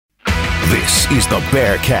This is the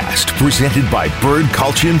Bearcast, presented by Bird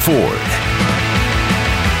Kultgen Ford.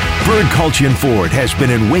 Bird Kultgen Ford has been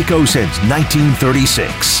in Waco since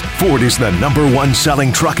 1936. Ford is the #1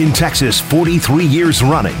 selling truck in Texas 43 years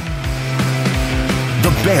running.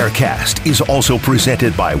 The Bearcast is also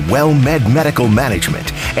presented by WellMed Medical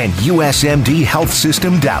Management and USMD Health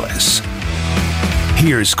System Dallas.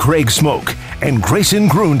 Here's Craig Smoke and Grayson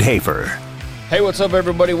Grundhafer. Hey, what's up,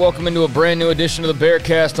 everybody? Welcome into a brand new edition of the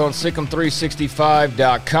Bearcast on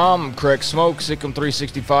SicEm365.com. I'm Craig Smoke,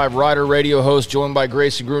 SicEm365 writer, radio host, joined by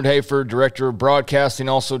Grayson Grundhafer, director of broadcasting,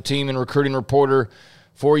 also team and recruiting reporter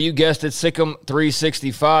for, you guessed it,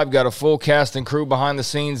 SicEm365. Got a full cast and crew behind the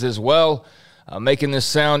scenes as well, making this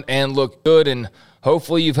sound and look good, and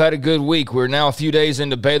hopefully you've had a good week. We're now a few days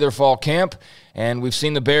into Baylor Fall Camp, and we've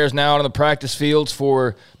seen the Bears now out on the practice fields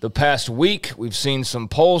for the past week. We've seen some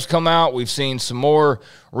polls come out. We've seen some more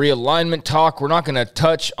realignment talk. We're not going to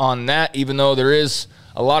touch on that, even though there is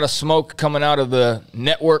a lot of smoke coming out of the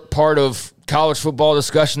network part of college football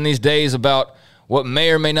discussion these days about what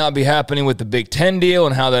may or may not be happening with the Big Ten deal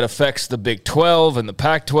and how that affects the Big 12 and the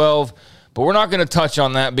Pac-12. But we're not going to touch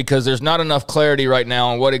on that because there's not enough clarity right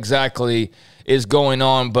now on what exactly is going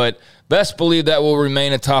on. But best believe that will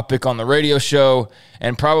remain a topic on the radio show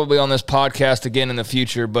and probably on this podcast again in the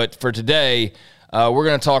future. But for today, we're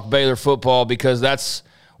going to talk Baylor football because that's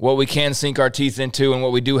what we can sink our teeth into and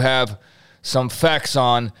what we do have some facts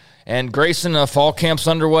on. And Grayson, fall camp's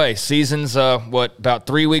underway. Season's, about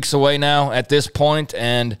 3 weeks away now at this point,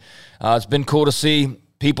 and it's been cool to see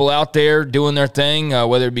people out there doing their thing,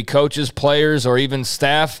 whether it be coaches, players, or even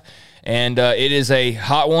staff. And it is a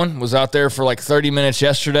hot one. Was out there for like 30 minutes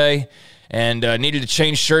yesterday and needed to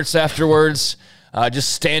change shirts afterwards.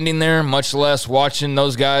 Just standing there, much less watching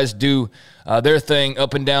those guys do their thing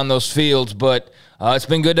up and down those fields. But it's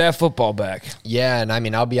been good to have football back. Yeah, and I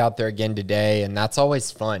mean, I'll be out there again today, and that's always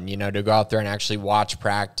fun, to go out there and actually watch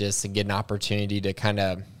practice and get an opportunity to kind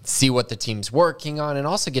of see what the team's working on and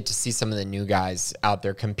also get to see some of the new guys out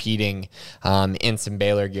there competing in some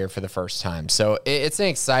Baylor gear for the first time. So it's an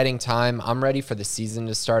exciting time. I'm ready for the season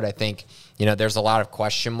to start. I think, there's a lot of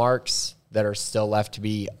question marks that are still left to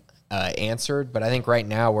be answered, but I think right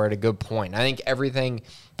now we're at a good point. I think everything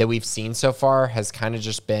that we've seen so far has kind of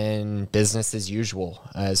just been business as usual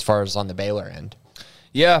as far as on the Baylor end.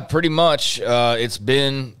 Yeah, pretty much. It's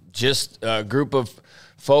been just a group of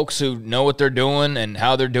folks who know what they're doing and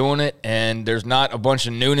how they're doing it, and there's not a bunch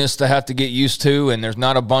of newness to have to get used to, and there's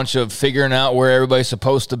not a bunch of figuring out where everybody's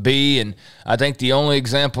supposed to be. And I think the only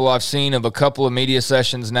example I've seen of a couple of media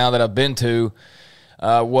sessions now that I've been to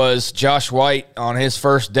was Josh White on his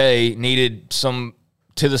first day needed some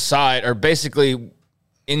to the side, or basically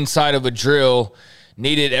inside of a drill,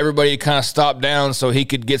 needed everybody to kind of stop down so he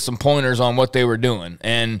could get some pointers on what they were doing.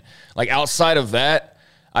 And like outside of that,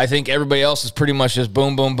 I think everybody else is pretty much just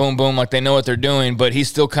boom, boom, boom, boom, like they know what they're doing, but he's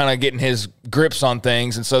still kind of getting his grips on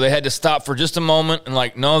things. And so they had to stop for just a moment and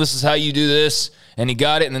like, no, this is how you do this. And he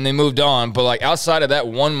got it, and then they moved on. But like outside of that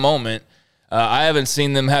one moment, I haven't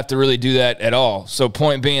seen them have to really do that at all. So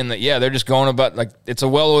point being that, yeah, they're just going about like it's a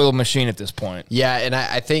well-oiled machine at this point. Yeah, and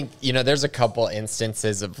I think, there's a couple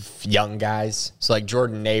instances of young guys. So like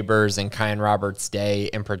Jordan Neighbors and Kyan Roberts-Day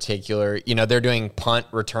in particular, they're doing punt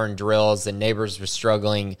return drills, and Neighbors was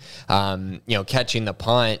struggling, catching the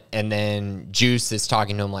punt. And then Juice is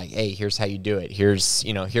talking to him like, hey, here's how you do it.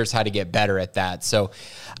 Here's how to get better at that. So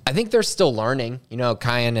I think they're still learning.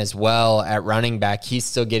 Kyan as well at running back, he's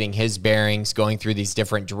still getting his bearings, going through these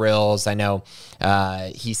different drills. I know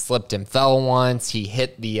he slipped and fell once. He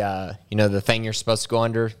hit the the thing you're supposed to go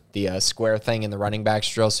under, the square thing in the running backs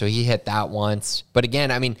drill. So he hit that once. But again,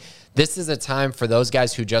 I mean, this is a time for those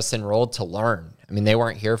guys who just enrolled to learn. I mean, they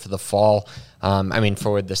weren't here for the fall.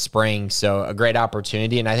 For the spring. So a great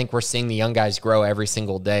opportunity. And I think we're seeing the young guys grow every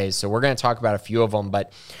single day. So we're going to talk about a few of them.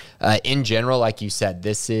 But in general, like you said,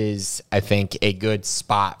 this is, I think, a good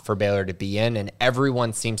spot for Baylor to be in. And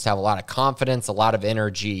everyone seems to have a lot of confidence, a lot of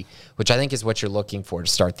energy, which I think is what you're looking for to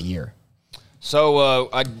start the year. So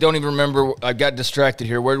I don't even remember. I got distracted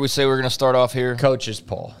here. Where did we say we were going to start off here? Coaches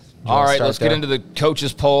poll. All right, let's get into the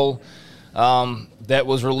coaches poll that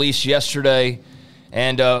was released yesterday.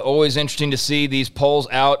 And always interesting to see these polls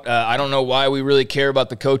out. I don't know why we really care about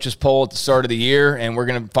the coaches poll at the start of the year, and we're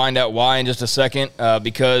going to find out why in just a second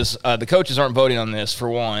because the coaches aren't voting on this, for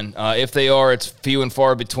one. If they are, it's few and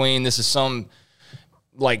far between. This is some,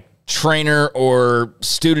 like, trainer or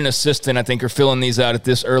student assistant, I think, are filling these out at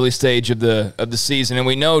this early stage of the season. And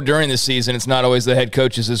we know during the season it's not always the head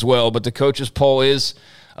coaches as well, but the coaches poll is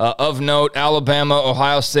of note. Alabama,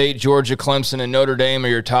 Ohio State, Georgia, Clemson, and Notre Dame are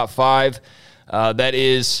your top five. That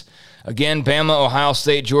is Again, Bama, Ohio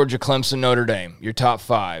State, Georgia, Clemson, Notre Dame, your top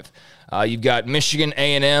 5. You've got Michigan,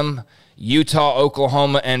 A&M, Utah,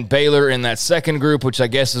 Oklahoma, and Baylor in that second group, which I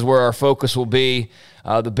guess is where our focus will be.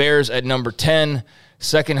 The Bears at number 10,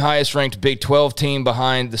 second highest ranked Big 12 team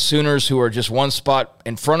behind the Sooners, who are just one spot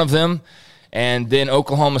in front of them, and then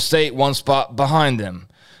Oklahoma State one spot behind them.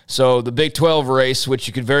 So the Big 12 race, which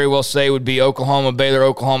you could very well say would be Oklahoma, Baylor,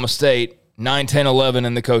 Oklahoma State, 9, 10, 11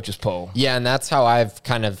 in the coaches poll. Yeah, and that's how I've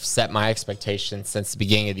kind of set my expectations since the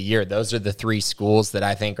beginning of the year. Those are the 3 schools that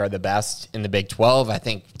I think are the best in the Big 12. I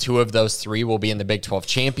think 2 of those 3 will be in the Big 12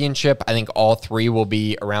 championship. I think all 3 will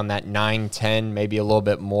be around that 9, 10, maybe a little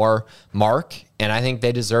bit more mark, and I think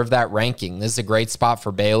they deserve that ranking. This is a great spot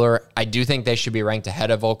for Baylor. I do think they should be ranked ahead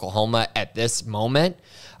of Oklahoma at this moment,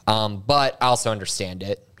 but I also understand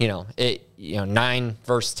it. 9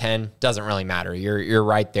 versus 10 doesn't really matter. You're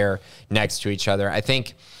right there next to each other. I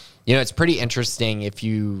think, it's pretty interesting if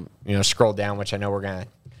you scroll down, which I know we're going to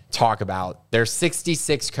talk about. There's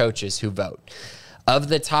 66 coaches who vote. Of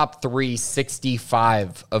the top 3,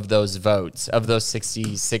 65 of those votes, of those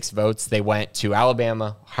 66 votes, they went to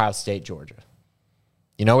Alabama, Ohio State, Georgia.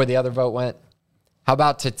 You know where the other vote went? How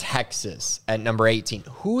about to Texas at number 18?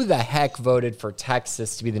 Who the heck voted for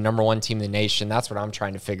Texas to be the number 1 team in the nation? That's what I'm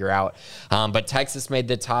trying to figure out. But Texas made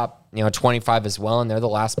the top 25 as well, and they're the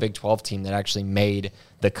last Big 12 team that actually made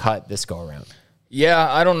the cut this go-around. Yeah,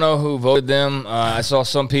 I don't know who voted them. I saw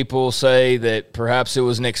some people say that perhaps it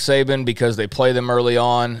was Nick Saban because they play them early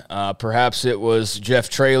on. Perhaps it was Jeff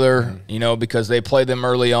Traylor, because they play them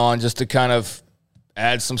early on, just to kind of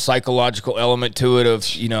add some psychological element to it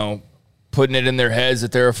of, putting it in their heads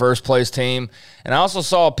that they're a first-place team. And I also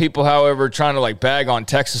saw people, however, trying to, bag on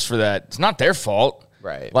Texas for that. It's not their fault.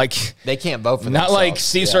 Right. They can't vote for not themselves. Like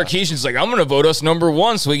Steve Sarkisian's I'm going to vote us number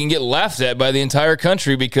 1 so we can get laughed at by the entire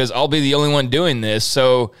country because I'll be the only one doing this.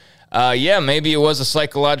 So, maybe it was a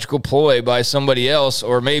psychological ploy by somebody else,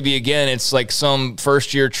 or maybe, again, it's some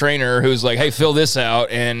first-year trainer who's hey, fill this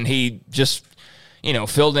out, and he just,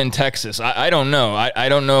 filled in Texas. I don't know. I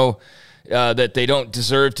don't know that they don't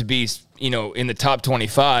deserve to be in the top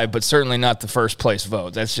 25, but certainly not the first place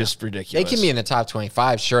vote. That's just ridiculous. They can be in the top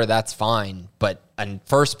 25, sure, that's fine. But a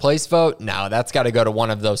first place vote, no, that's got to go to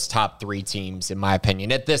one of those top 3 teams, in my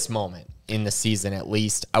opinion, at this moment in the season at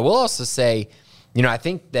least. I will also say, I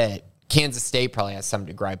think that Kansas State probably has something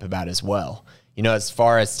to gripe about as well. As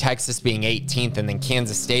far as Texas being 18th and then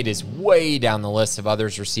Kansas State is way down the list of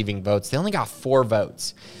others receiving votes. They only got 4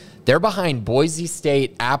 votes. They're behind Boise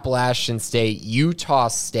State, Appalachian State, Utah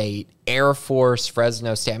State, Air Force,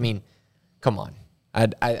 Fresno State. I mean, come on.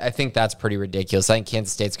 I think that's pretty ridiculous. I think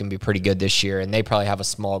Kansas State's going to be pretty good this year, and they probably have a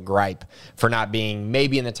small gripe for not being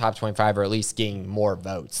maybe in the top 25 or at least getting more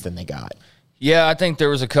votes than they got. Yeah, I think there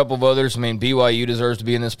was a couple of others. I mean, BYU deserves to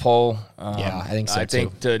be in this poll. I think so, too. I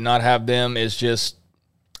think to not have them is just,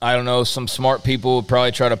 I don't know, some smart people would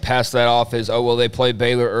probably try to pass that off as, they played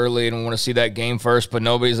Baylor early and want to see that game first, but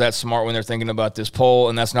nobody's that smart when they're thinking about this poll,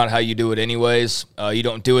 and that's not how you do it anyways. You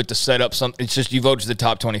don't do it to set up something. It's just you vote to the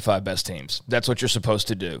top 25 best teams. That's what you're supposed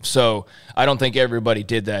to do. So I don't think everybody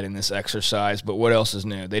did that in this exercise, but what else is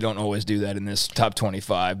new? They don't always do that in this top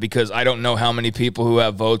 25 because I don't know how many people who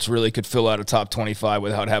have votes really could fill out a top 25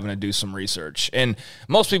 without having to do some research. And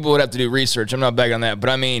most people would have to do research. I'm not bagging on that, but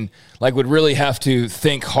I mean, would really have to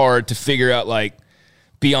think hard to figure out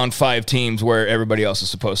be on 5 teams where everybody else is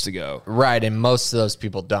supposed to go. Right, and most of those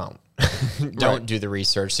people don't do the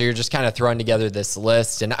research. So you're just kind of throwing together this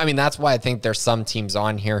list. And I mean, that's why I think there's some teams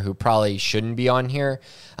on here who probably shouldn't be on here.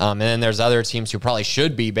 And then there's other teams who probably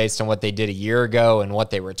should be based on what they did a year ago and what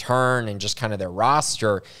they return and just kind of their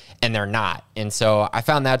roster, and they're not. And so I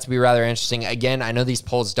found that to be rather interesting. Again, I know these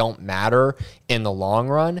polls don't matter in the long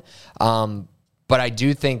run, but I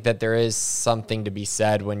do think that there is something to be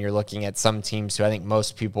said when you're looking at some teams who I think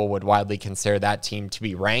most people would widely consider that team to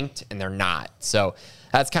be ranked, and they're not. So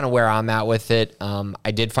that's kind of where I'm at with it.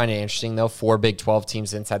 I did find it interesting, though. 4 Big 12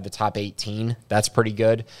 teams inside the top 18. That's pretty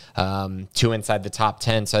good. 2 inside the top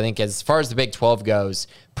 10. So I think as far as the Big 12 goes,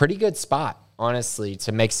 pretty good spot, honestly,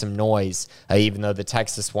 to make some noise, even though the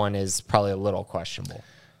Texas one is probably a little questionable.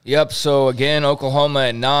 Yep, so again, Oklahoma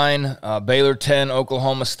at 9, Baylor 10,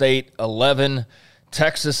 Oklahoma State 11,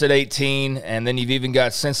 Texas at 18, and then you've even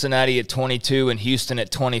got Cincinnati at 22 and Houston at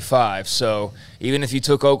 25. So even if you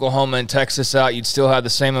took Oklahoma and Texas out, you'd still have the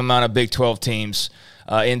same amount of Big 12 teams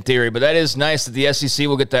in theory. But that is nice that the SEC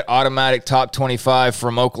will get that automatic top 25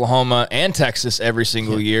 from Oklahoma and Texas every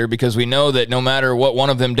single year, because we know that no matter what one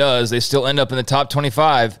of them does, they still end up in the top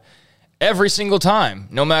 25 every single time,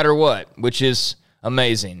 no matter what, which is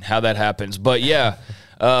amazing how that happens. But yeah,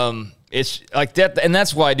 it's like that. And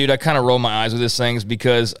that's why, dude, I kind of roll my eyes with these things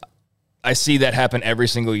because I see that happen every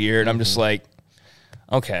single year. And I'm just like,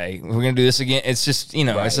 okay, we're going to do this again. It's just,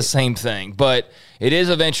 It's the same thing. But it is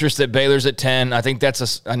of interest that Baylor's at 10. I think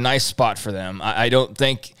that's a nice spot for them. I don't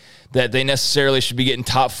think that they necessarily should be getting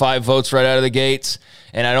top 5 votes right out of the gates.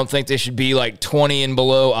 And I don't think they should be like 20 and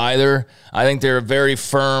below either. I think they're a very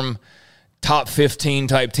firm top 15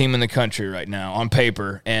 type team in the country right now on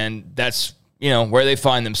paper. And that's, where they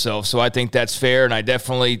find themselves. So I think that's fair. And I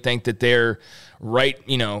definitely think that they're right,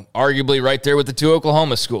 arguably right there with the 2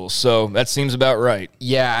 Oklahoma schools. So that seems about right.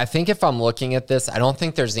 Yeah, I think if I'm looking at this, I don't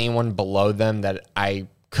think there's anyone below them that I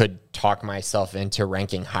could talk myself into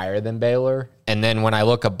ranking higher than Baylor. And then when I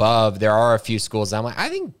look above, there are a few schools I'm like, I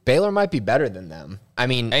think Baylor might be better than them. I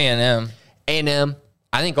mean, A&M,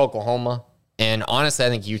 I think Oklahoma, and honestly, I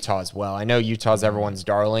think Utah as well. I know Utah's everyone's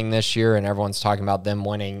darling this year, and everyone's talking about them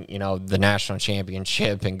winning, the national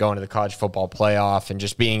championship and going to the college football playoff and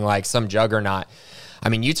just being like some juggernaut. I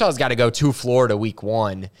mean, Utah's got to go to Florida week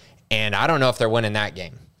 1, and I don't know if they're winning that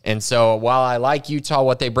game. And so while I like Utah,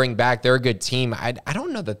 what they bring back, they're a good team. I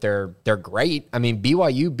don't know that they're great. I mean,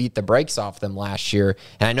 BYU beat the brakes off them last year,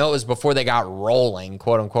 and I know it was before they got rolling,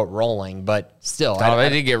 quote unquote rolling, but still, they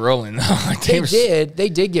did get rolling though. They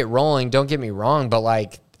did get rolling. Don't get me wrong, but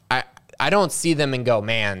like I don't see them and go,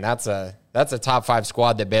 man, that's a top 5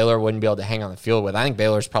 squad that Baylor wouldn't be able to hang on the field with. I think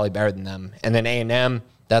Baylor's probably better than them, and then A&M.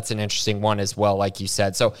 That's an interesting one as well, like you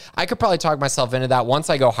said. So I could probably talk myself into that. Once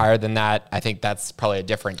I go higher than that, I think that's probably a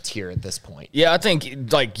different tier at this point. Yeah, I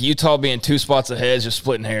think like Utah being 2 spots ahead is just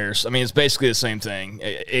splitting hairs. I mean, it's basically the same thing,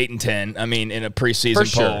 8 and 10. I mean, in a preseason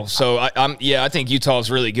poll. So I think Utah is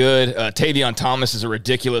really good. Tavion Thomas is a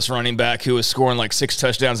ridiculous running back who was scoring like 6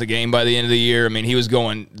 touchdowns a game by the end of the year. I mean, he was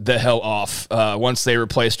going the hell off once they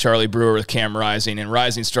replaced Charlie Brewer with Cam Rising, and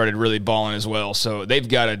Rising started really balling as well. So they've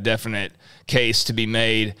got a definite case to be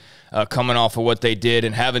made coming off of what they did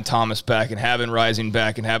and having Thomas back and having Rising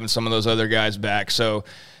back and having some of those other guys back. So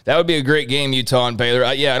that would be a great game, Utah and Baylor.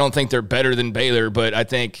 I don't think they're better than Baylor, but I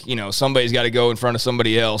think, somebody's got to go in front of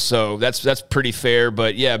somebody else. So that's pretty fair.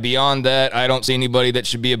 But, yeah, beyond that, I don't see anybody that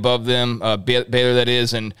should be above them, Baylor that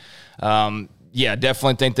is. And,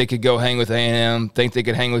 definitely think they could go hang with A&M, think they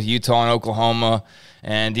could hang with Utah and Oklahoma,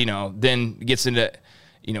 and, then gets into –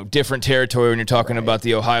 different territory when you're talking about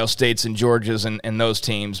the Ohio States and Georgias and those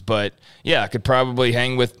teams. But, yeah, I could probably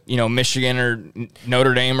hang with, Michigan or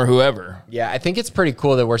Notre Dame or whoever. Yeah, I think it's pretty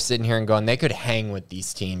cool that we're sitting here and going, they could hang with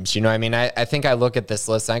these teams. I mean, I think I look at this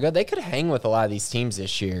list and I go, they could hang with a lot of these teams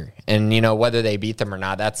this year. And, whether they beat them or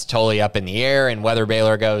not, that's totally up in the air. And whether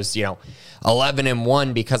Baylor goes,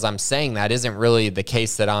 11-1 because I'm saying that isn't really the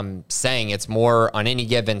case that I'm saying. It's more on any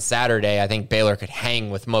given Saturday, I think Baylor could hang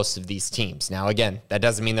with most of these teams. Now, again, that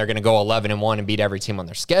doesn't mean they're going to go 11-1 and beat every team on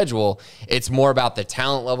their schedule. It's more about the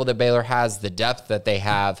talent level that Baylor has, the depth that they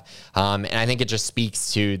have, and I think it just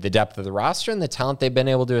speaks to the depth of the roster and the talent they've been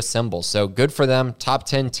able to assemble. So good for them. Top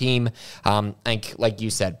 10 team. I think, like you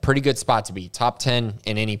said, pretty good spot to be. Top 10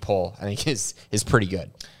 in any poll, I think is pretty good.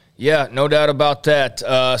 Yeah, no doubt about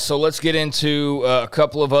that. So let's get into a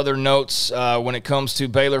couple of other notes when it comes to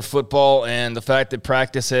Baylor football and the fact that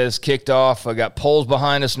practice has kicked off. I got polls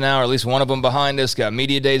behind us now, or at least one of them behind us. Got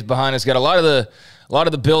media days behind us. Got a lot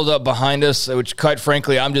of the build-up behind us, which, quite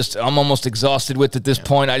frankly, I'm almost exhausted with at this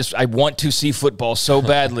point. I want to see football so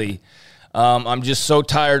badly. I'm just so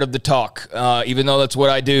tired of the talk, even though that's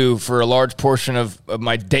what I do for a large portion of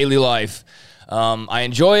my daily life. I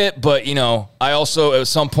enjoy it, but, I also at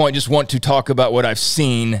some point just want to talk about what I've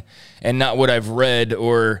seen and not what I've read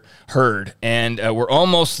or heard. And we're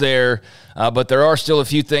almost there, but there are still a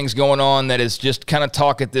few things going on that is just kind of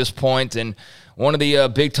talk at this point. And one of the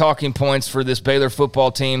big talking points for this Baylor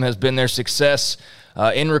football team has been their success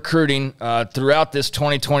in recruiting throughout this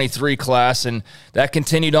 2023 class. And that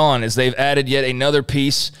continued on as they've added yet another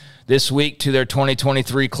piece this week to their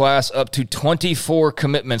 2023 class, up to 24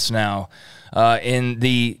 commitments now. In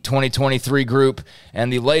the 2023 group,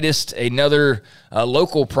 and the latest, another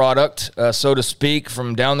local product, so to speak,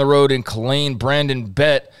 from down the road in Killeen, Brandon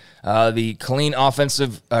Bett, the Killeen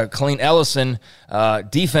Ellison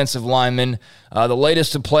defensive lineman, the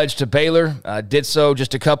latest to pledge to Baylor, did so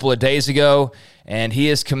just a couple of days ago, and he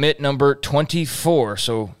is commit number 24.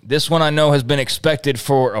 So this one I know has been expected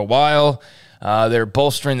for a while. They're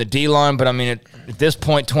bolstering the D-line, but, I mean, at this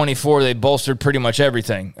point, 24, they bolstered pretty much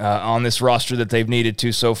everything on this roster that they've needed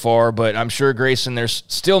to so far. But I'm sure, Grayson, there's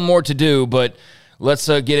still more to do, but let's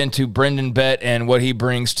get into Brandon Bett and what he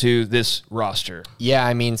brings to this roster. Yeah,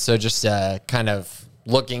 I mean, so just kind of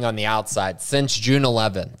looking on the outside, since June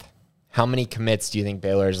 11th, how many commits do you think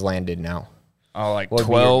Baylor has landed now? Oh, like What would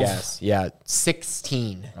be 12? your guess? Yeah,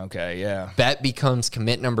 16. Okay, yeah. Bet becomes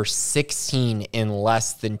commit number 16 in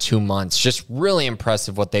less than 2 months. Just really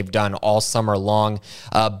impressive what they've done all summer long.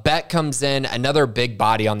 Bet comes in, another big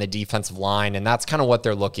body on the defensive line, and that's kind of what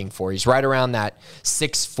they're looking for. He's right around that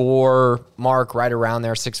 6'4" mark, right around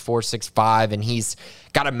there, 6'4", 6'5", and he's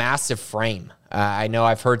got a massive frame. I know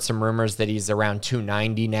I've heard some rumors that he's around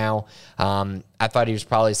 290 now. I thought he was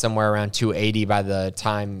probably somewhere around 280 by the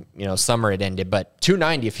time, summer had ended. But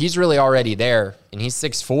 290, if he's really already there and he's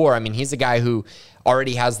 6'4", I mean, he's a guy who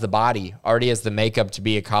already has the body, already has the makeup to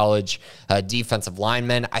be a college defensive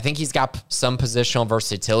lineman. I think he's got some positional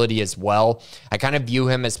versatility as well. I kind of view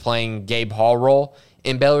him as playing Gabe Hall role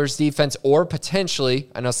in Baylor's defense, or potentially,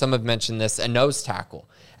 I know some have mentioned this, a nose tackle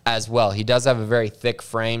as well. He does have a very thick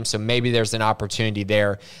frame, so maybe there's an opportunity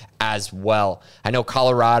there as well. I know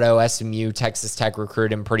Colorado, SMU, Texas Tech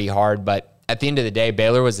recruited him pretty hard, but at the end of the day,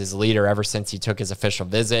 Baylor was his leader ever since he took his official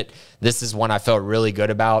visit. This is one I felt really good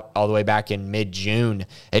about all the way back in mid-June.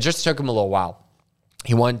 It just took him a little while.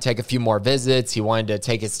 He wanted to take a few more visits. He wanted to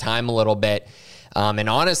take his time a little bit. And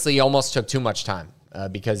honestly, he almost took too much time.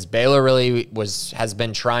 Because Baylor really has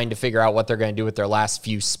been trying to figure out what they're going to do with their last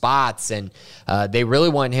few spots, and they really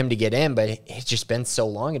wanted him to get in, but it's just been so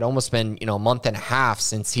long. It almost been a month and a half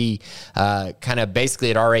since he kind of basically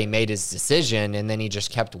had already made his decision, and then he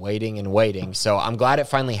just kept waiting and waiting. So I'm glad it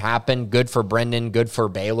finally happened. Good for Brendan, good for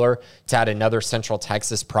Baylor to add another Central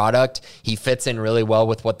Texas product. He fits in really well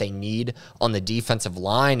with what they need on the defensive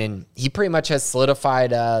line, and he pretty much has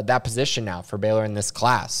solidified that position now for Baylor in this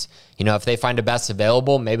class. If they find a best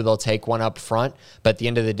available, maybe they'll take one up front. But at the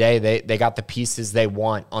end of the day, they got the pieces they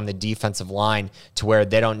want on the defensive line to where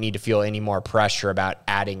they don't need to feel any more pressure about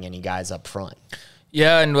adding any guys up front.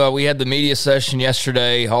 Yeah, and we had the media session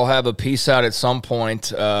yesterday. I'll have a piece out at some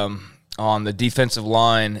point on the defensive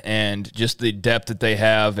line and just the depth that they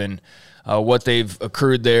have and what they've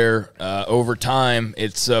accrued there over time.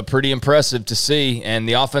 It's pretty impressive to see. And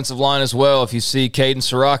the offensive line as well, if you see Caden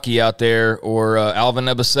Siraki out there or Alvin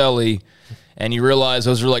Ebiselli, and you realize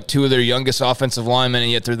those are like two of their youngest offensive linemen,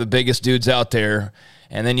 and yet they're the biggest dudes out there.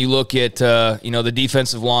 And then you look at, the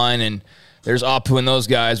defensive line, and there's Apu and those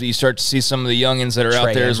guys, but you start to see some of the youngins that are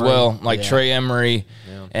out there as well, like Trey Emery.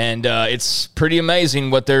 Yeah. And it's pretty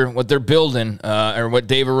amazing what they're building or what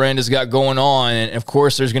Dave Aranda's got going on. And, of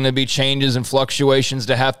course, there's going to be changes and fluctuations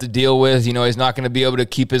to have to deal with. He's not going to be able to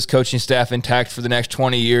keep his coaching staff intact for the next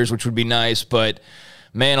 20 years, which would be nice. But,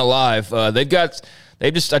 man alive, I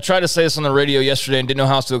tried to say this on the radio yesterday and didn't know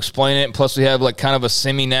how else to explain it. And plus, we have like kind of a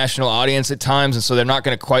semi-national audience at times, and so they're not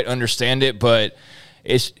going to quite understand it. But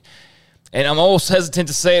and I'm almost hesitant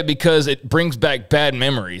to say it because it brings back bad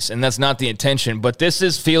memories, and that's not the intention. But this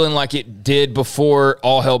is feeling like it did before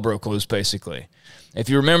all hell broke loose, basically. If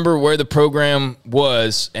you remember where the program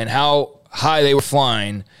was and how high they were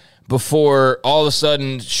flying before all of a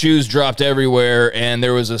sudden shoes dropped everywhere and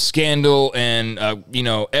there was a scandal and,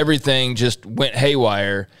 everything just went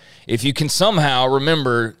haywire. If you can somehow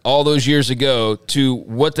remember all those years ago to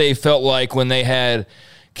what they felt like when they had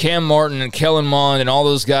Cam Martin and Kellen Mond and all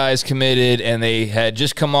those guys committed, and they had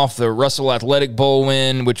just come off the Russell Athletic Bowl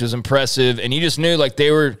win, which was impressive, and you just knew like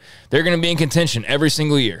they're going to be in contention every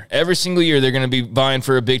single year. Every single year they're going to be vying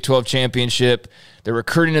for a Big 12 championship. The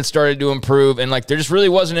recruiting had started to improve, and like there just really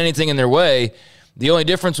wasn't anything in their way. The only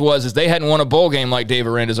difference was they hadn't won a bowl game like Dave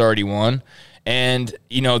Aranda's already won, and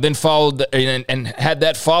then followed and had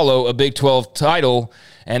that follow a Big 12 title,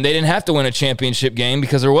 and they didn't have to win a championship game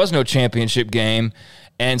because there was no championship game.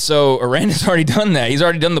 And so Aranda's already done that. He's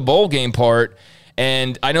already done the bowl game part.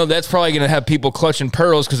 And I know that's probably going to have people clutching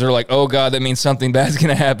pearls because they're like, oh, God, that means something bad's going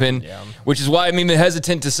to happen, which is why I'm even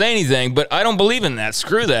hesitant to say anything. But I don't believe in that.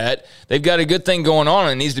 Screw that. They've got a good thing going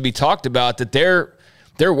on, and it needs to be talked about that they're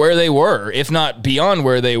where they were, if not beyond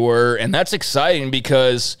where they were. And that's exciting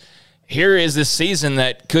because here is this season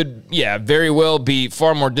that could, very well be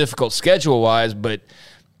far more difficult schedule-wise, but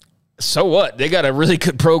so what? They got a really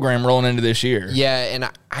good program rolling into this year. Yeah, and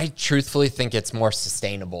I truthfully think it's more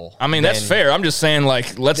sustainable. I mean, that's fair. I'm just saying,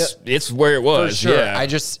 like, it's where it was. For sure. Yeah. I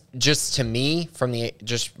just to me, from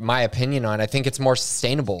my opinion on it, I think it's more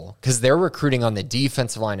sustainable because they're recruiting on the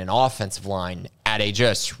defensive line and offensive line at a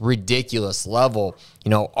just ridiculous level.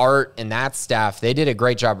 Art and that staff, they did a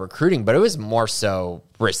great job recruiting, but it was more so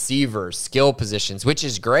receivers, skill positions, which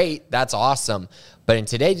is great. That's awesome. But in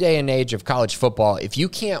today's day and age of college football, if you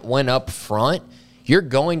can't win up front, you're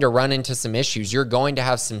going to run into some issues. You're going to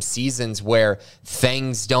have some seasons where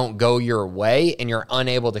things don't go your way and you're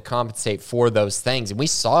unable to compensate for those things. And we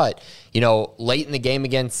saw it, late in the game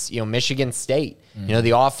against, Michigan State.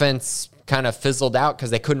 The offense kind of fizzled out because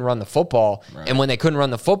they couldn't run the football. Right. And when they couldn't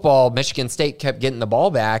run the football, Michigan State kept getting the ball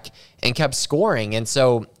back and kept scoring. And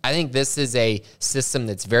so I think this is a system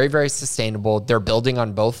that's very, very sustainable. They're building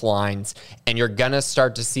on both lines, and you're going to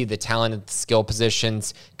start to see the talent at the skill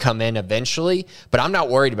positions come in eventually. But I'm not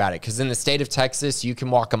worried about it because in the state of Texas, you can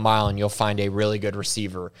walk a mile and you'll find a really good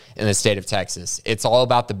receiver in the state of Texas. It's all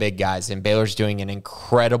about the big guys, and Baylor's doing an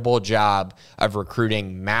incredible job of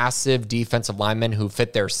recruiting massive defensive linemen who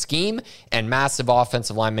fit their scheme and massive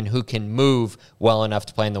offensive linemen who can move well enough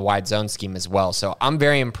to play in the wide zone scheme as well. So I'm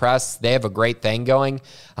very impressed. They have a great thing going.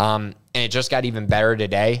 And it just got even better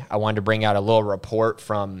today. I wanted to bring out a little report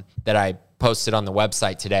from that I posted on the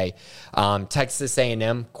website today. Texas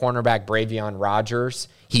A&M cornerback Bravion Rogers,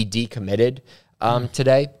 he decommitted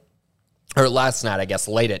today, or last night, I guess,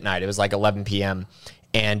 late at night. It was like 11 p.m.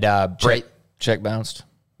 And check bounced.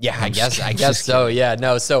 Yeah, I guess so. Yeah,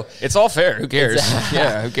 no. So it's all fair. Who cares?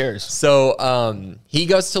 Yeah, who cares? So he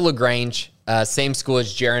goes to LaGrange, same school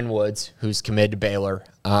as Jaron Woods, who's committed to Baylor.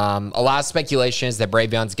 A lot of speculation is that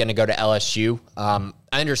Bravion's going to go to LSU.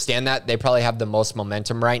 I understand that. They probably have the most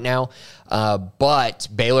momentum right now. But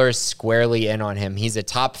Baylor is squarely in on him. He's a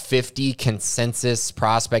top 50 consensus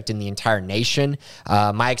prospect in the entire nation.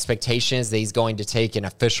 My expectation is that he's going to take an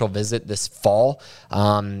official visit this fall,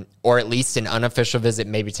 or at least an unofficial visit,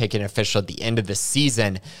 maybe take an official at the end of the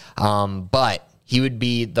season. But he would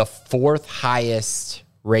be the fourth highest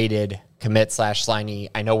rated commit / signee.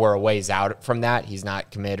 I know we're a ways out from that. He's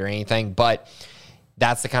not committed or anything, but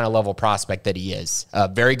that's the kind of level prospect that he is. A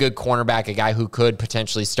very good cornerback, a guy who could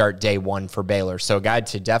potentially start day one for Baylor. So a guy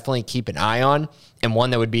to definitely keep an eye on, and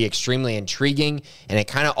one that would be extremely intriguing. And it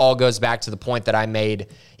kind of all goes back to the point that I made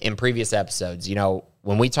in previous episodes. You know,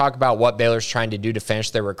 when we talk about what Baylor's trying to do to finish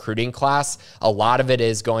their recruiting class, a lot of it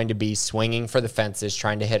is going to be swinging for the fences,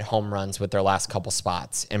 trying to hit home runs with their last couple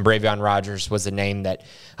spots. And Bravion Rogers was a name that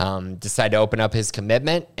decided to open up his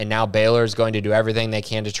commitment, and now Baylor is going to do everything they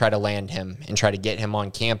can to try to land him and try to get him on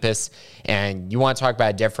campus. And you want to talk about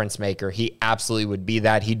a difference maker, he absolutely would be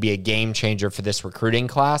that. He'd be a game changer for this recruiting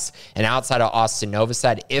class. And outside of Austin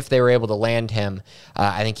Novosad, if they were able to land him,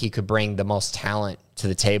 I think he could bring the most talent to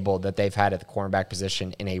the table that they've had at the cornerback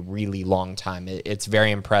position in a really long time. It's very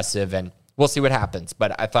impressive, and we'll see what happens.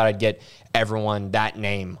 But I thought I'd get everyone that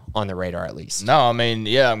name on the radar at least. No, I mean,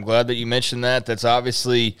 yeah, I'm glad that you mentioned that. That's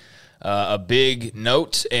obviously a big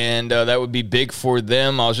note, and that would be big for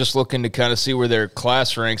them. I was just looking to kind of see where their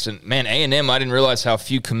class ranks, and man, A&M, I didn't realize how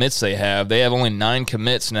few commits they have. They have only 9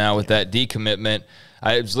 commits now with that decommitment.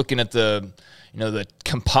 I was looking at the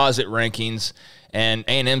composite rankings, and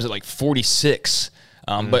A&M's at like 46.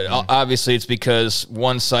 But obviously it's because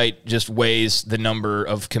one site just weighs the number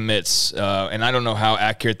of commits, and I don't know how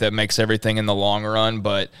accurate that makes everything in the long run,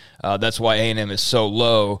 but that's why A&M is so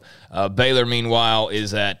low. Baylor, meanwhile,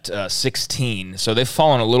 is at 16, so they've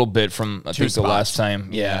fallen a little bit from I think the last time.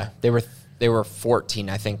 Yeah. They were 14,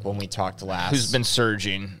 I think, when we talked last. Who's been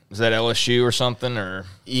surging? Is that LSU or something? Or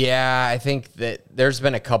yeah, I think that there's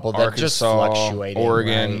been a couple that just fluctuated.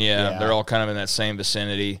 Oregon, right? yeah, they're all kind of in that same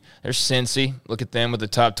vicinity. There's Cincy. Look at them with the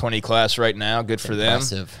top 20 class right now. Good for them.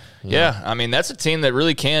 Impressive. Yeah, I mean, that's a team that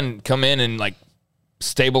really can come in and like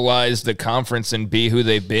stabilize the conference and be who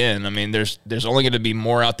they've been. I mean, there's only going to be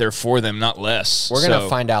more out there for them, not less. We're going to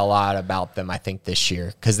find out a lot about them, I think, this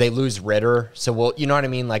year because they lose Ritter. So we'll, you know what I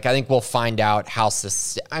mean? Like, I think we'll find out how.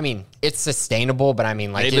 I mean, it's sustainable, but I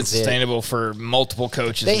mean, like, they've been sustainable for multiple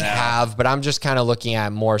coaches. They have, but I'm just kind of looking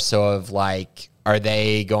at more so of like, are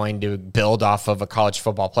they going to build off of a college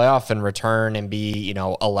football playoff and return and be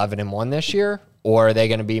 11-1 this year? Or are they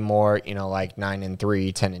going to be more, like 9-3,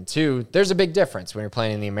 10-2? There's a big difference when you're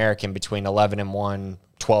playing in the American between 11-1,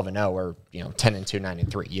 12-0, or 10-2,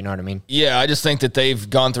 9-3. You know what I mean? Yeah, I just think that they've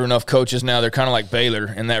gone through enough coaches now. They're kind of like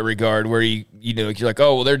Baylor in that regard, where you're like,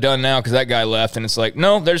 oh, well, they're done now because that guy left, and it's like,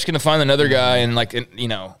 no, they're just going to find another guy, and like,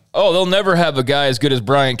 oh, they'll never have a guy as good as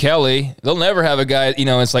Brian Kelly. They'll never have a guy,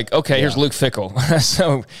 it's like, okay, here's Luke Fickell.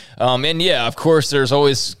 So, and yeah, of course, there's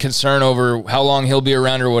always concern over how long he'll be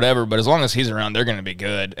around or whatever, but as long as he's around, they're going to be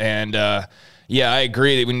good. And, yeah, I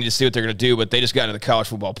agree that we need to see what they're going to do, but they just got to the college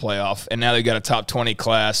football playoff, and now they've got a top 20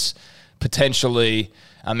 class potentially.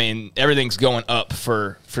 I mean, everything's going up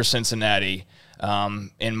for Cincinnati.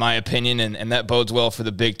 In my opinion, and that bodes well for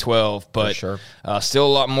the Big 12, but sure. Still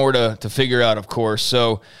a lot more to figure out, of course.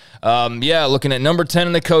 So, looking at number 10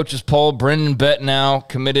 in the coaches poll, Brendan Bett now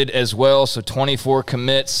committed as well, so 24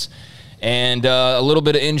 commits, and a little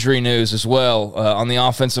bit of injury news as well on the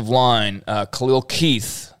offensive line. Khalil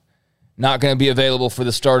Keith not going to be available for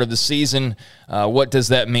the start of the season. What does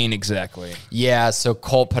that mean exactly? Yeah, so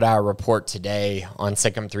Colt put out a report today on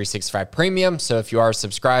Sikkim 365 Premium. So if you are a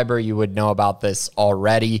subscriber, you would know about this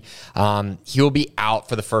already. He will be out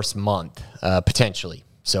for the first month, potentially.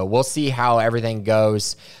 So we'll see how everything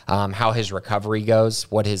goes, how his recovery goes,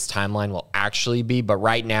 what his timeline will actually be. But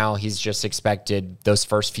right now, he's just expected those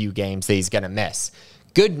first few games that he's going to miss.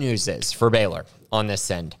 Good news is for Baylor on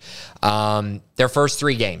this end, their first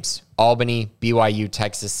 3 games, Albany, BYU,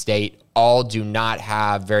 Texas State, all do not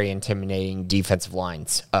have very intimidating defensive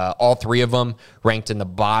lines. All 3 of them ranked in the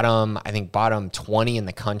bottom 20 in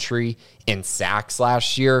the country in sacks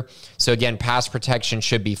last year. So again, pass protection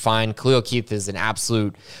should be fine. Khalil Keith is an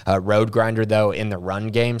absolute road grinder, though, in the run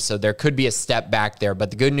game. So there could be a step back there.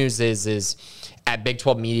 But the good news is at Big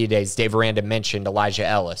 12 Media Days, Dave Aranda mentioned Elijah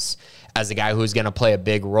Ellis as a guy who's going to play a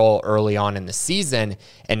big role early on in the season,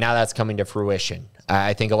 and now that's coming to fruition.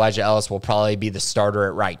 I think Elijah Ellis will probably be the starter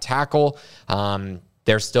at right tackle.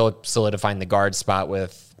 They're still solidifying the guard spot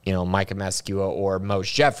with, Micah Mescua or Mose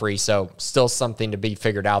Jeffrey, so still something to be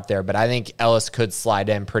figured out there. But I think Ellis could slide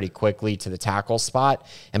in pretty quickly to the tackle spot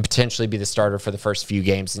and potentially be the starter for the first few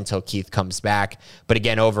games until Keith comes back. But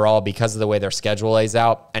again, overall, because of the way their schedule lays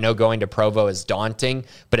out, I know going to Provo is daunting,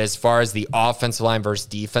 but as far as the offensive line versus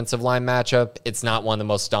defensive line matchup, it's not one of the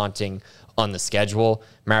most daunting on the schedule.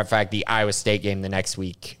 Matter of fact, the Iowa State game the next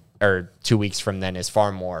week or 2 weeks from then is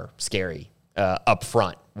far more scary up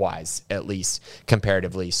front wise, at least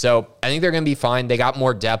comparatively. So I think they're going to be fine. They got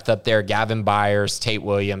more depth up there. Gavin Byers, Tate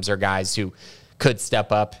Williams are guys who could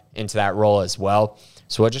step up into that role as well.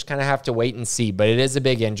 So we'll just kind of have to wait and see. But it is a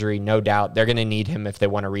big injury, no doubt. They're going to need him if they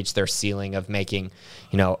want to reach their ceiling of making,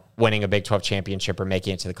 winning a Big 12 championship or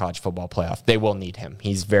making it to the college football playoff. They will need him.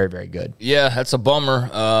 He's very, very good. Yeah, that's a bummer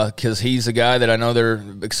because he's a guy that I know they're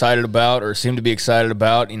excited about or seem to be excited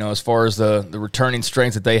about, as far as the returning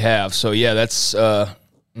strength that they have. So, yeah, that's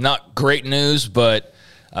not great news, but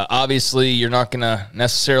obviously you're not going to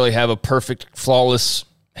necessarily have a perfect, flawless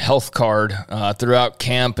health card throughout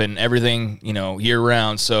camp and everything, year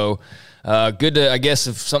round. So good to, I guess,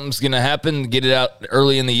 if something's going to happen, get it out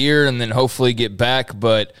early in the year and then hopefully get back.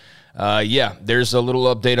 But yeah, there's a little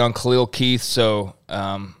update on Khalil Keith. So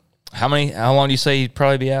how long do you say he'd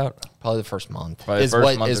probably be out? Probably the first month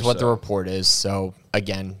is what the report is. So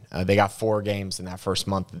again, they got 4 games in that first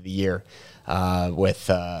month of the year with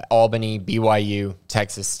Albany, BYU,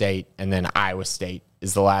 Texas State, and then Iowa State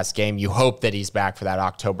is the last game. You hope that he's back for that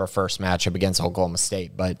October 1st matchup against Oklahoma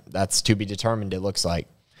State, but that's to be determined, it looks like.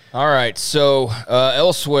 All right, so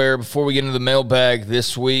elsewhere, before we get into the mailbag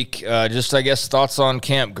this week, just, I guess, thoughts on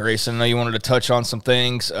camp, Grace. I know you wanted to touch on some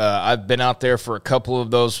things. I've been out there for a couple of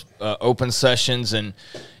those open sessions, and,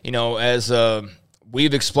 as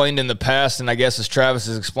we've explained in the past, and I guess as Travis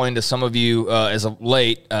has explained to some of you as of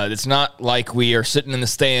late, it's not like we are sitting in the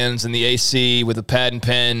stands in the AC with a pad and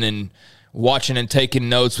pen and watching and taking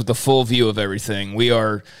notes with a full view of everything. We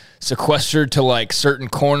are sequestered to certain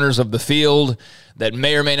corners of the field that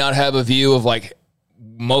may or may not have a view of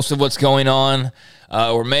most of what's going on,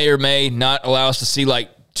 or may not allow us to see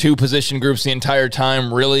 2 position groups the entire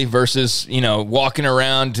time really versus, walking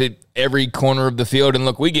around to every corner of the field. And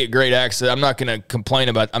look, we get great access. I'm not complaining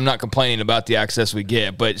about the access we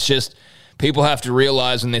get, but it's just people have to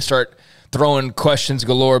realize when they start throwing questions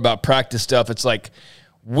galore about practice stuff, it's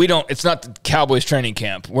it's not the Cowboys training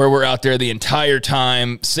camp where we're out there the entire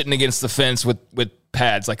time sitting against the fence with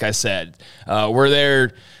pads, like I said. We're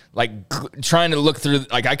there trying to look through,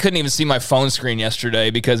 I couldn't even see my phone screen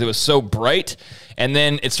yesterday because it was so bright, and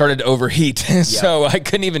then it started to overheat. So I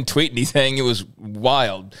couldn't even tweet anything. It was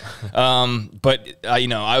wild. But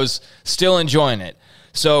I was still enjoying it.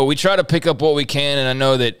 So we try to pick up what we can, and I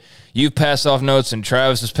know that you've passed off notes and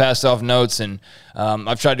Travis has passed off notes, and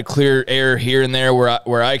I've tried to clear air here and there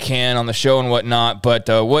where I can on the show and whatnot. But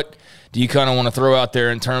what do you kind of want to throw out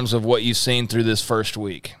there in terms of what you've seen through this first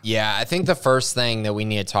week? Yeah, I think the first thing that we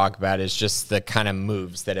need to talk about is just the kind of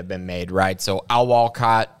moves that have been made, right? So Al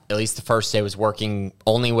Walcott, at least the first day, was working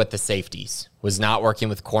only with the safeties, was not working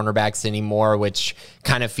with cornerbacks anymore, which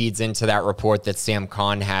kind of feeds into that report that Sam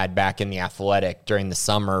Kahn had back in The Athletic during the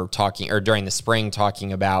summer during the spring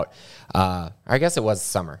talking about, I guess it was the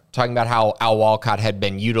summer, talking about how Al Walcott had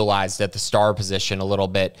been utilized at the star position a little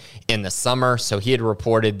bit in the summer. So he had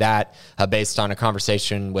reported that based on a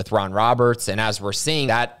conversation with Ron Roberts. And as we're seeing,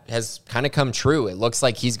 that has kind of come true. It looks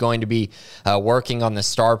like he's going to be working on the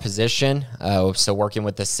star position, so working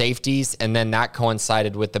with the safeties. And then that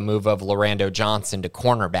coincided with the move of Lorando Johnson to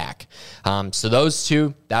cornerback. So those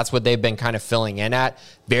two, that's what they've been kind of filling in at.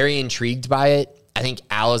 Very intrigued by it. I think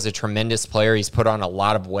Al is a tremendous player. He's put on a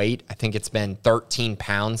lot of weight. I think it's been 13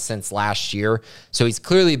 pounds since last year. So he's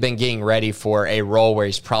clearly been getting ready for a role where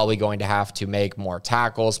he's probably going to have to make more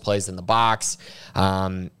tackles, plays in the box,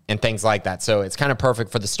 and things like that. So it's kind of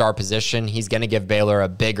perfect for the star position. He's going to give Baylor a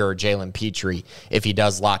bigger Jalen Petrie if he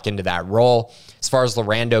does lock into that role. As far as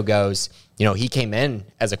Lorando goes, he came in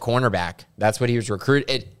as a cornerback. That's what he was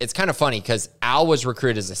recruited. It's kind of funny because Al was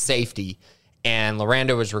recruited as a safety and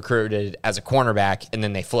Lorando was recruited as a cornerback, and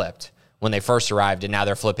then they flipped when they first arrived, and now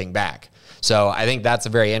they're flipping back. So I think that's a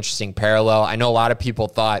very interesting parallel. I know a lot of people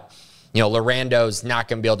thought, Lorando's not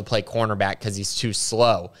going to be able to play cornerback because he's too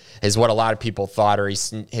slow, is what a lot of people thought, or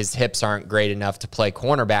his hips aren't great enough to play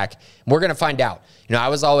cornerback. We're going to find out. I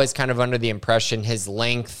was always kind of under the impression his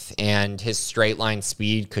length and his straight line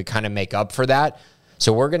speed could kind of make up for that.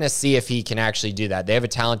 So we're going to see if he can actually do that. They have a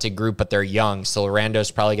talented group, but they're young. So Lorando's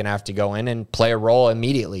probably going to have to go in and play a role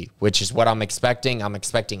immediately, which is what I'm expecting. I'm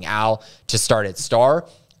expecting Al to start at star,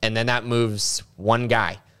 and then that moves one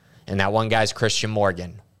guy, and that one guy's Christian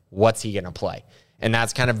Morgan. What's he going to play? And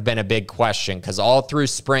that's kind of been a big question because all through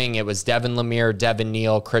spring, it was Devin Lemire, Devin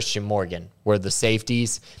Neal, Christian Morgan were the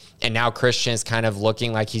safeties. And now Christian is kind of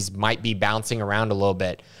looking like he might be bouncing around a little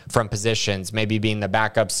bit from positions, maybe being the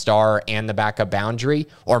backup star and the backup boundary,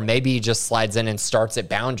 or maybe he just slides in and starts at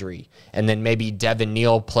boundary. And then maybe Devin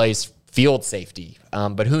Neal plays field safety.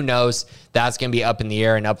 But who knows? That's going to be up in the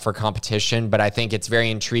air and up for competition. But I think it's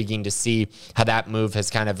very intriguing to see how that move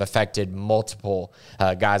has kind of affected multiple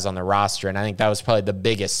guys on the roster. And I think that was probably the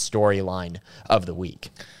biggest storyline of the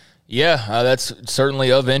week. Yeah, that's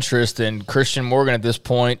certainly of interest. And Christian Morgan at this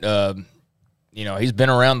point, he's been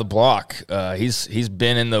around the block. He's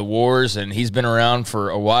been in the wars, and he's been around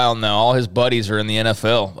for a while now. All his buddies are in the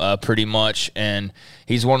NFL pretty much, and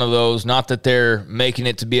he's one of those, not that they're making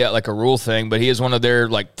it to be like a rule thing, but he is one of their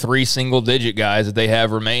like 3 single-digit guys that they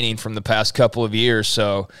have remaining from the past couple of years.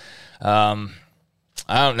 So,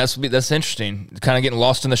 that's interesting. Kind of getting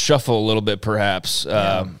lost in the shuffle a little bit, perhaps,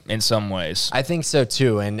 in some ways. I think so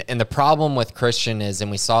too. And the problem with Christian is,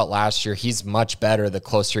 and we saw it last year, he's much better the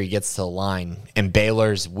closer he gets to the line. And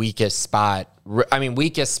Baylor's weakest spot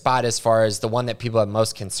as far as the one that people have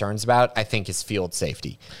most concerns about, I think, is field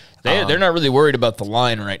safety. They're not really worried about the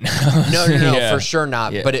line right now. No, yeah. For sure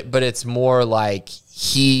not. Yeah. But it's more like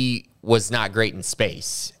he was not great in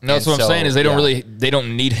space. No, that's what I'm saying is they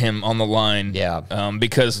don't need him on the line. Yeah.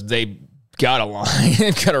 Because they got a line.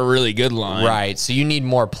 They've got a really good line. Right. So you need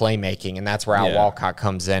more playmaking, and that's where Al Walcott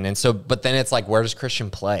comes in. And so, but then it's like, where does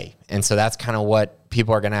Christian play? And so that's kind of what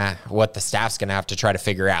what the staff's gonna have to try to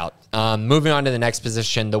figure out. Moving on to the next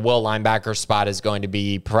position, the will linebacker spot is going to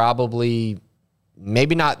be probably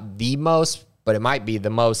maybe not the most, but it might be the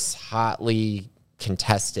most hotly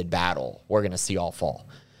contested battle we're gonna see all fall.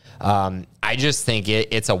 I just think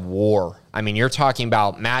it's a war. I mean, you're talking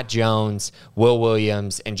about Matt Jones, Will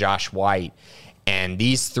Williams, and Josh White. And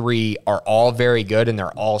these three are all very good, and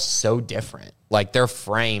they're all so different. Like, their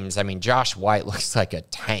frames, I mean, Josh White looks like a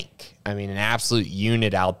tank. I mean, an absolute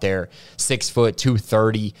unit out there. 6 foot,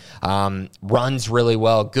 230, runs really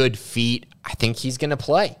well, good feet. I think he's going to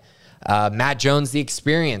play. Matt Jones, the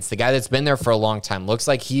experience, the guy that's been there for a long time, looks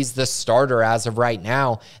like he's the starter as of right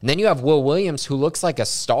now. And then you have Will Williams, who looks like a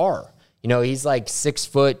star. He's like 6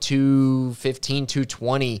 foot, 215,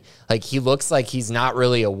 220. Like, he looks like he's not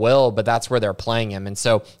really a Will, but that's where they're playing him. And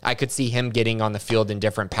so I could see him getting on the field in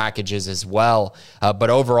different packages as well. But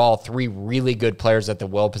overall, 3 really good players at the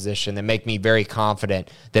Will position that make me very confident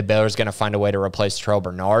that Baylor's going to find a way to replace Terrell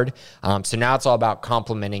Bernard. So now it's all about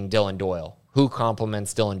complimenting Dylan Doyle. Who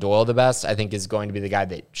complements Dylan Doyle the best, I think, is going to be the guy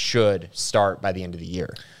that should start by the end of the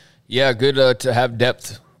year. Yeah, good to have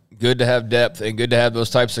depth. Good to have depth and good to have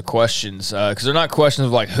those types of questions because they're not questions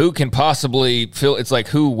of like who can possibly fill. It's like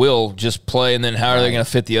who will just play and then how are they going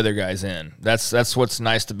to fit the other guys in. That's what's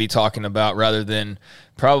nice to be talking about rather than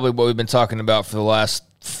probably what we've been talking about for the last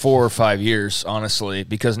 4 or 5 years, honestly,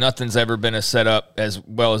 because nothing's ever been set up as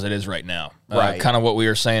well as it is right now. Right. Kind of what we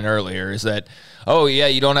were saying earlier is that, oh, yeah,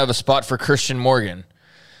 you don't have a spot for Christian Morgan.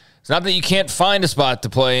 It's not that you can't find a spot to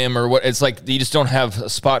play him or what. It's like you just don't have a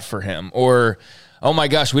spot for him. Or, oh, my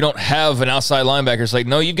gosh, we don't have an outside linebacker. It's like,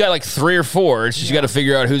 no, you've got like 3 or 4. It's just you got to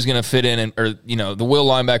figure out who's going to fit in or, the will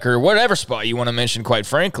linebacker, whatever spot you want to mention, quite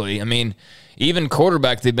frankly. I mean, even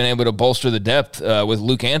quarterback, they've been able to bolster the depth with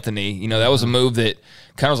Luke Anthony. That was a move that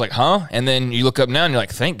kind of was like, huh? And then you look up now and you're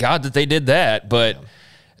like, thank God that they did that. But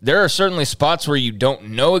there are certainly spots where you don't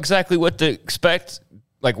know exactly what to expect,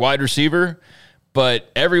 like wide receiver.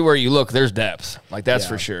 But everywhere you look, there's depth. Like, that's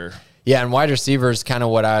for sure. Yeah, and wide receiver is kind of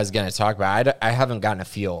what I was going to talk about. I haven't gotten a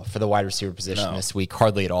feel for the wide receiver position this week,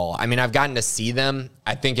 hardly at all. I mean, I've gotten to see them.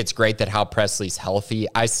 I think it's great that Hal Presley's healthy.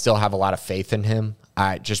 I still have a lot of faith in him.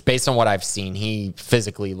 Just based on what I've seen, he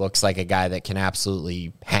physically looks like a guy that can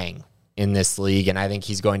absolutely hang in this league, and I think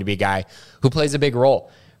he's going to be a guy who plays a big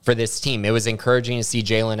role for this team. It was encouraging to see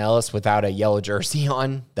Jalen Ellis without a yellow jersey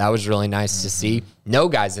on. That was really nice to see. No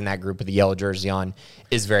guys in that group with a yellow jersey on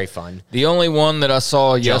is very fun. The only one that I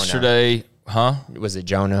saw yesterday, Was it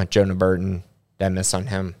Jonah? Jonah Burton. Did I miss on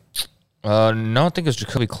him? No, I think it was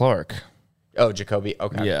Jacoby Clark. Oh, Jacoby.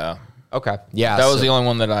 Okay. Yeah. Okay. Yeah. That was the only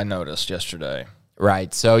one that I noticed yesterday.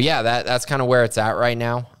 Right. So, yeah, that's kind of where it's at right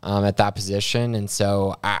now at that position. And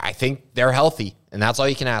so I think they're healthy, and that's all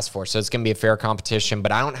you can ask for. So it's going to be a fair competition,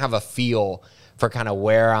 but I don't have a feel for kind of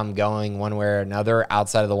where I'm going one way or another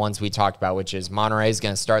outside of the ones we talked about, which is Monterey is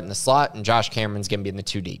going to start in the slot and Josh Cameron's going to be in the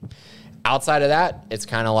 2 deep. Outside of that, it's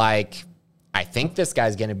kind of like I think this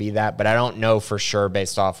guy's going to be that, but I don't know for sure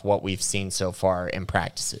based off what we've seen so far in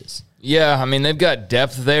practices. Yeah, I mean, they've got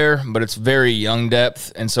depth there, but it's very young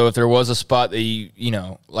depth. And so if there was a spot that you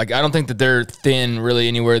know, like I don't think that they're thin really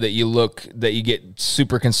anywhere that you look that you get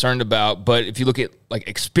super concerned about. But if you look at like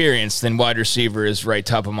experience, then wide receiver is right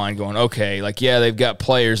top of mind going, okay, like, yeah, they've got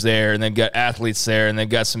players there and they've got athletes there and they've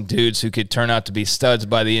got some dudes who could turn out to be studs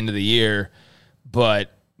by the end of the year.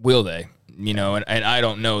 But will they? You know, and I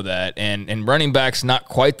don't know that. And running back's not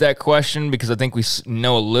quite that question because I think we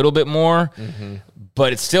know a little bit more. Mm-hmm.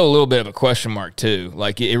 But it's still a little bit of a question mark, too.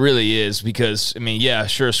 Like, it really is because, I mean, yeah,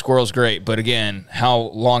 sure, Squirrel's great. But, again, how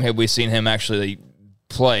long have we seen him actually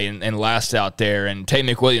play and last out there? And Tate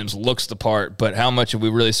McWilliams looks the part, but how much have we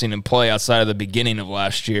really seen him play outside of the beginning of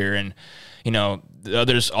last year? And, you know, the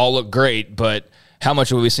others all look great, but how much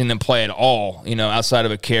have we seen them play at all, you know, outside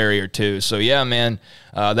of a carry or two? So, yeah, man,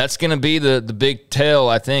 that's going to be the big tell,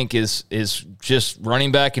 I think, is just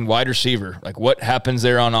running back and wide receiver. Like, what happens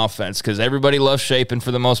there on offense? Because everybody loves Shapen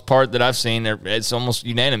for the most part that I've seen. It's almost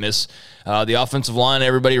unanimous. The offensive line,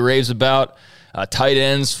 everybody raves about. Tight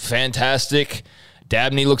ends, fantastic.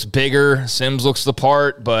 Dabney looks bigger. Sims looks the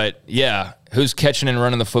part. But, yeah, who's catching and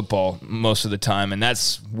running the football most of the time? And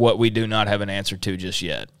that's what we do not have an answer to just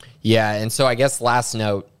yet. Yeah, and so I guess last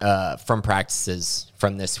note from practices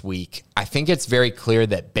from this week, I think it's very clear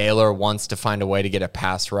that Baylor wants to find a way to get a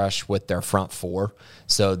pass rush with their front four.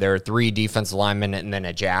 So there are 3 defensive linemen and then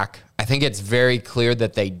a jack. I think it's very clear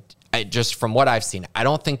that just from what I've seen, I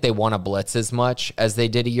don't think they want to blitz as much as they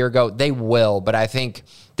did a year ago. They will, but I think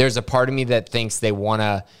there's a part of me that thinks they want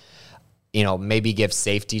to, you know, maybe give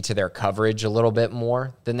safety to their coverage a little bit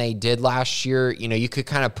more than they did last year. You know, you could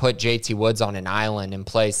kind of put JT Woods on an island and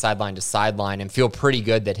play sideline to sideline and feel pretty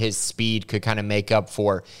good that his speed could kind of make up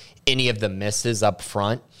for any of the misses up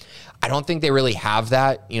front. I don't think they really have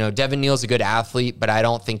that. You know, Devin Neal's a good athlete, but I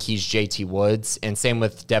don't think he's JT Woods. And same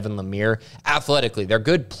with Devin Lemire. Athletically, they're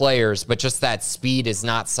good players, but just that speed is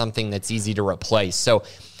not something that's easy to replace. So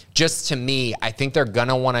just to me, I think they're going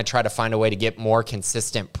to want to try to find a way to get more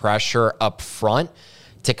consistent pressure up front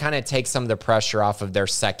to kind of take some of the pressure off of their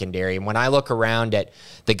secondary. And when I look around at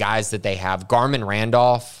the guys that they have, Garmin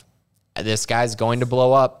Randolph, this guy's going to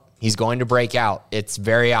blow up. He's going to break out. It's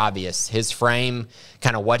very obvious. His frame,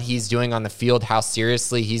 kind of what he's doing on the field, how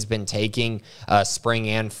seriously he's been taking spring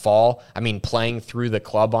and fall. I mean, playing through the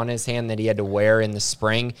club on his hand that he had to wear in the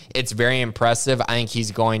spring. It's very impressive. I think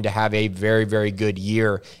he's going to have a very, very good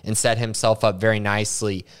year and set himself up very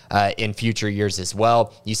nicely in future years as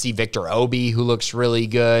well. You see Victor Obi, who looks really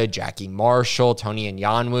good, Jackie Marshall, Tony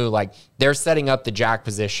Nyanwu. Like, they're setting up the jack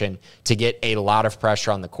position to get a lot of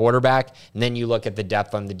pressure on the quarterback. And then you look at the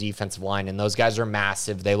depth on the defensive line, and those guys are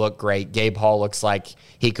massive. They look great. Gabe Hall looks like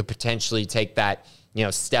he could potentially take that, you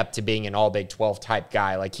know, step to being an all Big 12 type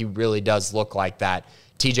guy. Like, he really does look like that.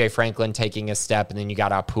 TJ Franklin taking a step, and then you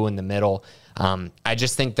got Apu in the middle. I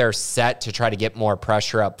just think they're set to try to get more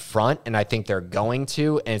pressure up front, and I think they're going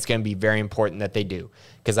to, and it's going to be very important that they do.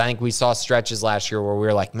 Because I think we saw stretches last year where we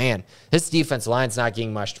were like, man, this defensive line's not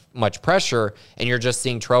getting much pressure, and you're just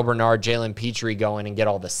seeing Terrell Bernard, Jalen Petrie go in and get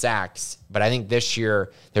all the sacks. But I think this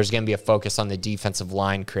year there's going to be a focus on the defensive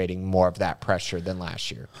line creating more of that pressure than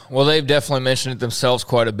last year. Well, they've definitely mentioned it themselves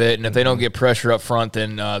quite a bit, and if they don't get pressure up front,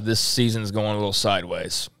 then this season's going a little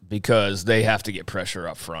sideways. because they have to get pressure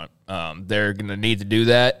up front. They're going to need to do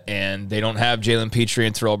that, and they don't have Jalen Petrie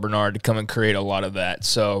and Terrell Bernard to come and create a lot of that.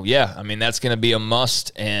 So, yeah, I mean, that's going to be a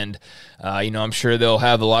must, and, I'm sure they'll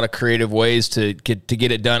have a lot of creative ways to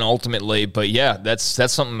get it done ultimately. But, yeah, that's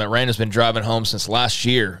something that Rand has been driving home since last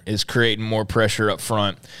year, is creating more pressure up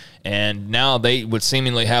front. And now they would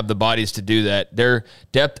seemingly have the bodies to do that. Their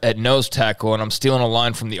depth at nose tackle, and I'm stealing a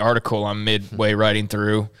line from the article I'm midway writing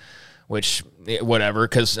through, which whatever,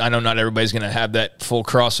 because I know not everybody's going to have that full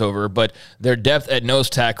crossover, but their depth at nose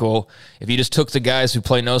tackle, if you just took the guys who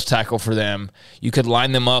play nose tackle for them, you could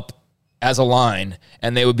line them up as a line,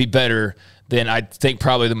 and they would be better than I think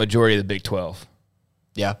probably the majority of the Big 12.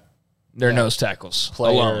 Yeah. They're nose tackles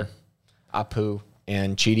Player, alone. Apu,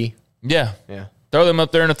 and Chidi. Yeah. Yeah. Throw them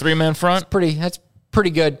up there in a three-man front. That's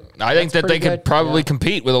pretty good. I think that they could probably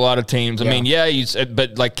compete with a lot of teams. I mean,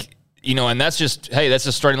 but like, and that's just a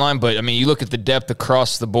starting line. But I mean, you look at the depth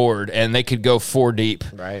across the board, and they could go 4 deep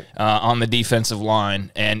on the defensive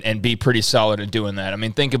line and be pretty solid at doing that. I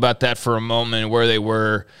mean, think about that for a moment, where they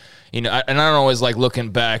were. And I don't always like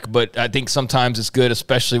looking back, but I think sometimes it's good,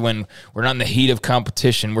 especially when we're not in the heat of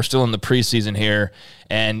competition. We're still in the preseason here,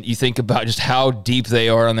 and you think about just how deep they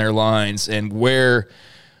are on their lines and where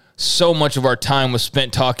so much of our time was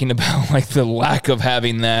spent talking about like the lack of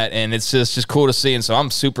having that, and it's just cool to see. And so I'm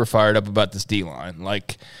super fired up about this D-line.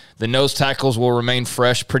 Like, the nose tackles will remain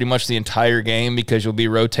fresh pretty much the entire game, because you'll be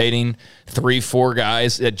rotating 3-4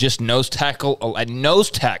 guys at just nose tackle. At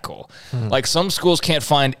nose tackle, like, some schools can't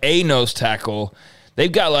find a nose tackle.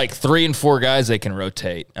 They've got like 3 and 4 guys they can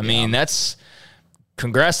rotate. I mean, that's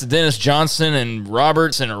congrats to Dennis Johnson and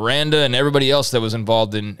Roberts and Aranda and everybody else that was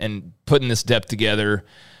involved in putting this depth together.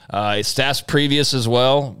 Staff's previous as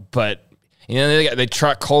well, but they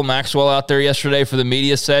trot Cole Maxwell out there yesterday for the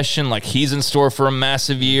media session. Like, he's in store for a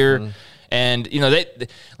massive year. And,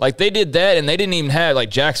 they did that, and they didn't even have, like,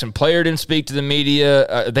 Jackson Player didn't speak to the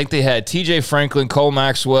media. I think they had TJ Franklin, Cole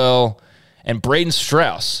Maxwell, and Braden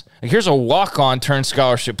Strauss. Like, here's a walk-on turned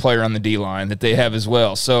scholarship player on the D-line that they have as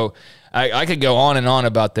well. So I could go on and on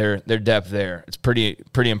about their depth there. It's pretty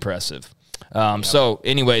impressive. So,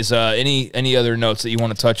 anyways, any other notes that you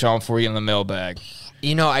want to touch on for you in the mailbag?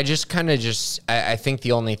 I just I think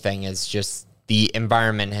the only thing is just the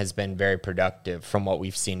environment has been very productive from what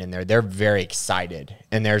we've seen in there. They're very excited,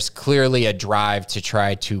 and there's clearly a drive to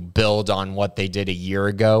try to build on what they did a year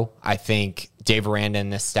ago. I think Dave Aranda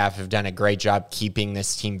and this staff have done a great job keeping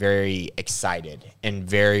this team very excited and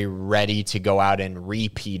very ready to go out and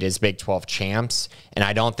repeat as Big 12 champs. And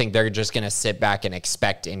I don't think they're just going to sit back and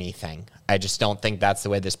expect anything. I just don't think that's the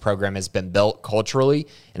way this program has been built culturally,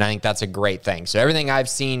 and I think that's a great thing. So everything I've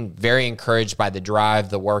seen, very encouraged by the drive,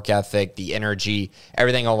 the work ethic, the energy,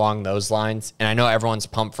 everything along those lines. And I know everyone's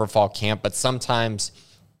pumped for fall camp, but sometimes,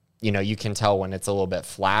 you can tell when it's a little bit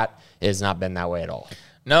flat. It has not been that way at all.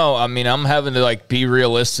 No, I mean, I'm having to, be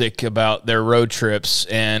realistic about their road trips,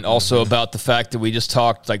 and also about the fact that we just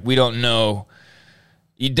talked, we don't know.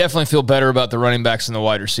 You definitely feel better about the running backs and the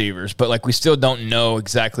wide receivers, but, we still don't know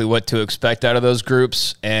exactly what to expect out of those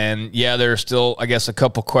groups. And, yeah, there are still, I guess, a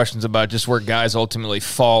couple questions about just where guys ultimately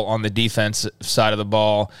fall on the defense side of the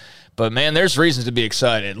ball. But, man, there's reasons to be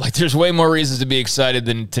excited. There's way more reasons to be excited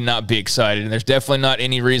than to not be excited. And there's definitely not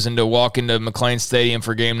any reason to walk into McLean Stadium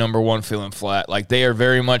for game number 1 feeling flat. They are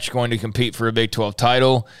very much going to compete for a Big 12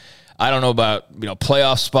 title. I don't know about,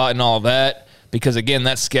 playoff spot and all of that, because, again,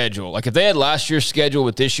 that schedule. If they had last year's schedule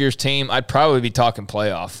with this year's team, I'd probably be talking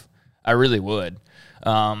playoff. I really would.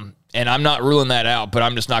 And I'm not ruling that out, but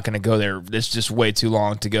I'm just not going to go there. It's just way too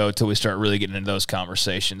long to go until we start really getting into those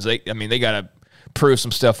conversations. They got to prove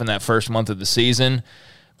some stuff in that first month of the season,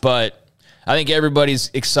 but I think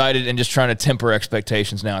everybody's excited and just trying to temper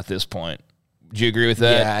expectations now at this point. Do you agree with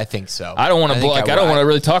that? Yeah, I think so. I don't want to I don't want to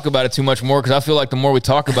really talk about it too much more, because I feel like the more we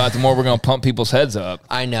talk about it, the more we're going to pump people's heads up.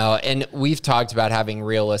 I know, and we've talked about having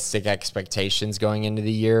realistic expectations going into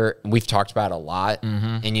the year. We've talked about it a lot,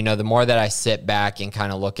 and the more that I sit back and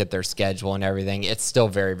kind of look at their schedule and everything, it's still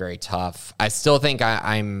very, very tough. I still think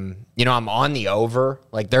I'm on the over.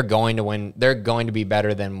 They're going to win. They're going to be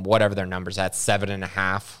better than whatever their number's at,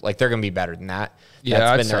 7.5. They're going to be better than that. Yeah,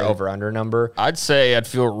 that's been their over-under number. I'd say I'd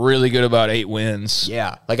feel really good about 8 wins.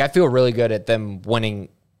 Yeah, I feel really good at them winning,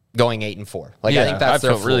 going 8-4. I think that's I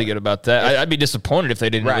feel really good about that. I'd be disappointed if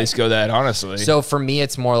they didn't at least go that, honestly. So for me,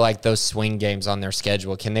 it's more like those swing games on their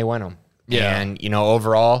schedule. Can they win them? Yeah. And,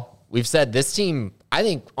 overall, we've said this team, I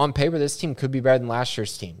think on paper, this team could be better than last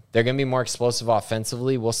year's team. They're going to be more explosive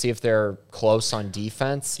offensively. We'll see if they're close on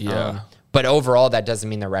defense. Yeah. But overall, that doesn't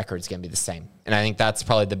mean the record's going to be the same. And I think that's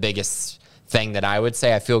probably the biggest thing that I would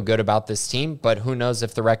say. I feel good about this team, but who knows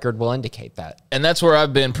if the record will indicate that. And that's where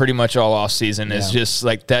I've been pretty much all off season. Is just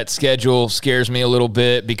like that schedule scares me a little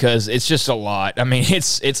bit because it's just a lot. I mean,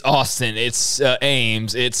 it's Austin, it's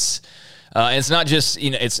Ames, it's not just,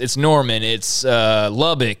 it's Norman, it's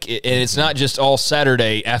Lubbock, and it's not just all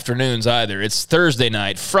Saturday afternoons either. It's Thursday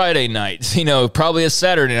night, Friday night, probably a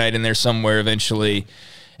Saturday night in there somewhere eventually.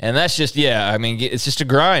 And that's just, it's just a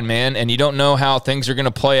grind, man. And you don't know how things are going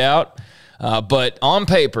to play out. But on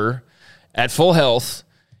paper, at full health,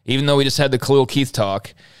 even though we just had the Khalil Keith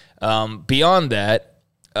talk, beyond that,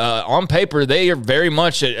 on paper, they are very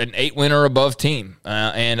much an 8-win or above team.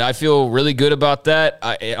 And I feel really good about that,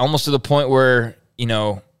 almost to the point where,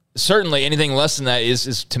 certainly anything less than that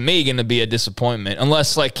is to me going to be a disappointment. Unless,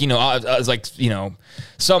 something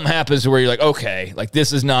happens where you're like, okay, like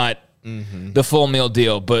this is not the full meal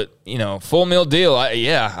deal. But, full meal deal,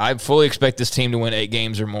 I fully expect this team to win 8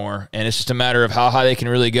 games or more. And it's just a matter of how high they can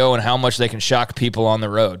really go and how much they can shock people on the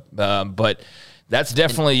road. But that's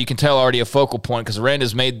definitely, you can tell, already a focal point because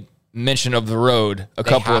Aranda's made mention of the road a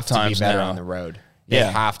couple of times now. They have to be better now. on the road. They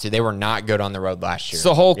have to. They were not good on the road last year. It's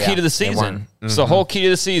the whole key to the season. It's the whole key to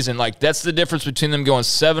the season. Like, that's the difference between them going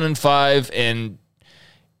 7-5 and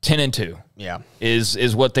 10-2. Yeah,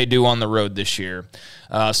 is what they do on the road this year.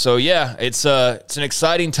 It's an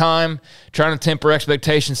exciting time. Trying to temper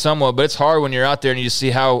expectations somewhat, but it's hard when you're out there and you just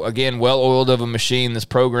see how, again, well-oiled of a machine this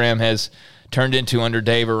program has turned into under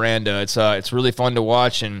Dave Aranda. It's really fun to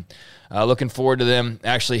watch, and looking forward to them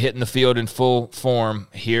actually hitting the field in full form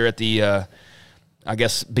here at the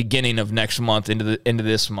beginning of next month into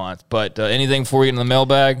this month. But anything before we get into the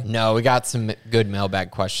mailbag? No, we got some good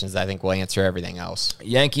mailbag questions that I think will answer everything else.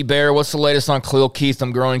 Yankee Bear, what's the latest on Khalil Keith?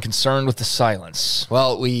 I'm growing concerned with the silence.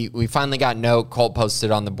 Well, we finally got a note. Colt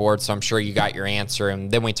posted on the board, so I'm sure you got your answer.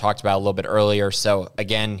 And then we talked about it a little bit earlier. So,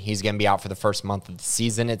 again, he's going to be out for the first month of the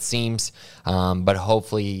season, it seems. But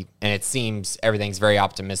hopefully, and it seems everything's very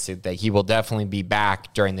optimistic that he will definitely be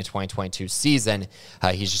back during the 2022 season.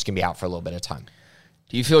 He's just going to be out for a little bit of time.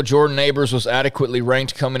 Do you feel Jordan Neighbors was adequately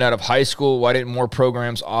ranked coming out of high school? Why didn't more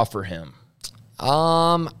programs offer him?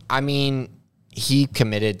 He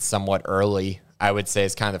committed somewhat early, I would say,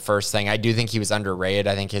 is kind of the first thing. I do think he was underrated.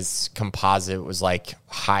 I think his composite was like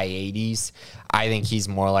high 80s. I think he's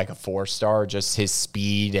more like a 4-star, just his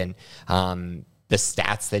speed and the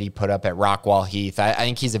stats that he put up at Rockwall Heath. I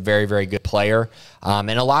think he's a very, very good player.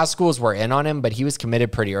 And a lot of schools were in on him, but he was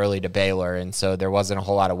committed pretty early to Baylor, and so there wasn't a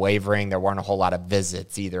whole lot of wavering. There weren't a whole lot of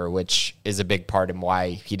visits either, which is a big part in why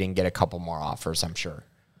he didn't get a couple more offers, I'm sure.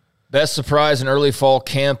 Best surprise in early fall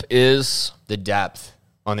camp is? The depth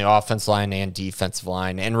on the offensive line and defensive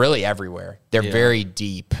line, and really everywhere. They're very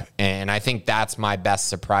deep, and I think that's my best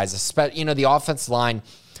surprise. The offensive line,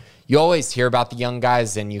 you always hear about the young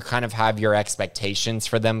guys and you kind of have your expectations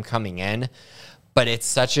for them coming in, but it's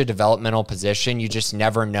such a developmental position. You just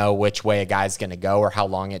never know which way a guy's going to go or how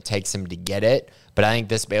long it takes him to get it. But I think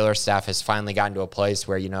this Baylor staff has finally gotten to a place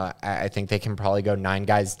where, I think they can probably go 9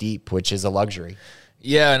 guys deep, which is a luxury.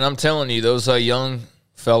 Yeah, and I'm telling you, those young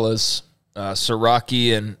fellas,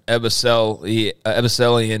 Siraki and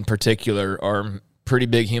Ebaseli in particular, are pretty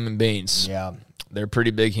big human beings. Yeah. They're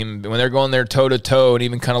pretty big human. When they're going there toe-to-toe and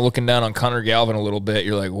even kind of looking down on Connor Galvin a little bit,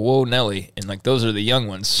 you're like, whoa, Nelly. And, those are the young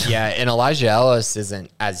ones. Yeah, and Elijah Ellis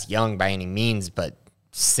isn't as young by any means, but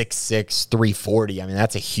 6'6", 340. I mean,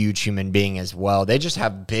 that's a huge human being as well. They just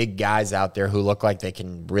have big guys out there who look like they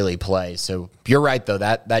can really play. So you're right, though.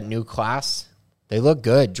 That new class, they look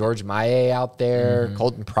good. George Maye out there,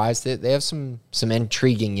 Colton Price. They have some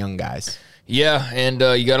intriguing young guys. Yeah, and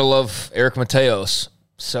you got to love Eric Mateos.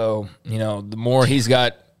 So, the more he's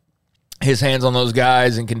got his hands on those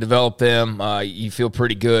guys and can develop them, you feel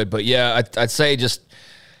pretty good. But, yeah, I'd say just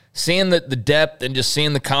seeing the depth and just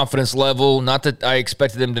seeing the confidence level, not that I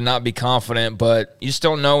expected them to not be confident, but you just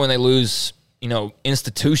don't know when they lose,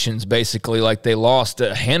 institutions basically, like they lost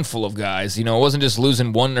a handful of guys. It wasn't just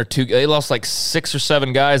losing 1 or 2. They lost 6 or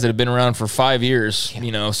 7 guys that have been around for 5 years,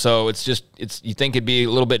 so it's you think it'd be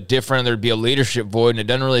a little bit different. There'd be a leadership void, and it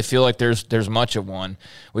doesn't really feel like there's much of one,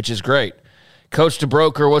 which is great. Coach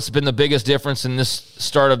DeBroker, what's been the biggest difference in this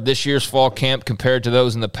start of this year's fall camp compared to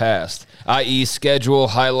those in the past, i.e. schedule,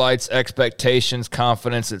 highlights, expectations,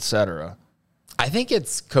 confidence, etc.? I think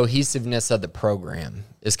it's cohesiveness of the program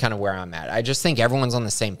is kind of where I'm at. I just think everyone's on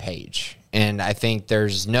the same page. And I think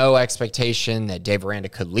there's no expectation that Dave Aranda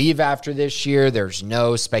could leave after this year. There's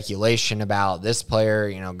no speculation about this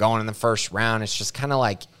player, going in the first round. It's just kind of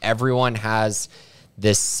like everyone has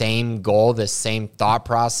this same goal, this same thought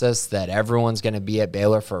process that everyone's going to be at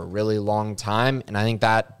Baylor for a really long time. And I think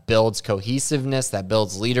that builds cohesiveness, that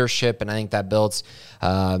builds leadership, and I think that builds,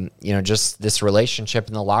 just this relationship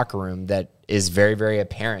in the locker room that is very, very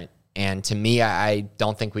apparent. And to me, I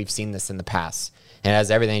don't think we've seen this in the past. And it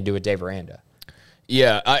has everything to do with Dave Aranda.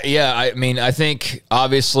 I mean, I think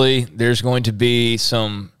obviously there's going to be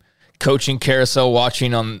some coaching carousel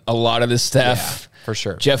watching on a lot of this staff. Yeah, for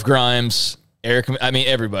sure. Jeff Grimes, Eric,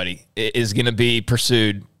 everybody is going to be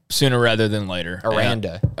pursued sooner rather than later.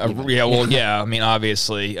 Aranda.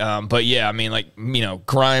 Obviously.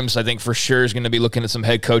 Grimes, I think for sure is going to be looking at some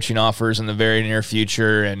head coaching offers in the very near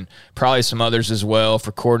future, and probably some others as well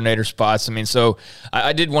for coordinator spots. So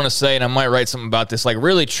I did want to say, and I might write something about this, like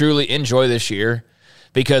really, truly enjoy this year,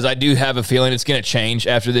 because I do have a feeling it's going to change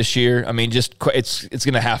after this year. It's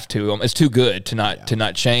going to have to. It's too good to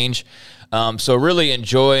not change. So really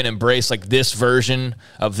enjoy and embrace like this version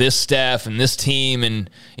of this staff and this team and,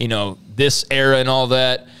 this era and all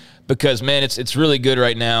that, because, man, it's really good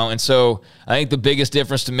right now. And so I think the biggest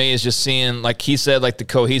difference to me is just seeing, like he said, like the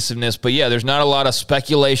cohesiveness. But, yeah, there's not a lot of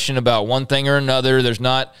speculation about one thing or another. There's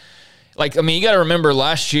not – you got to remember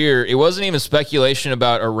last year it wasn't even speculation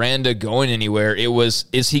about Aranda going anywhere. It was,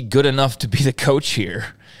 is he good enough to be the coach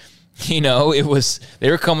here? It was,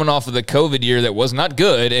 they were coming off of the COVID year that was not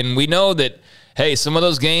good. And we know that, hey, some of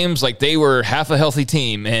those games, like they were half a healthy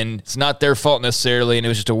team and it's not their fault necessarily. And it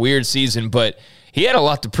was just a weird season, but he had a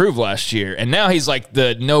lot to prove last year. And now he's like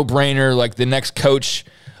the no-brainer, like the next coach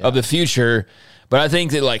of the future. But I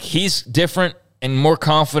think that like he's different and more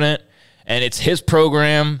confident, and it's his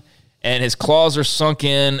program and his claws are sunk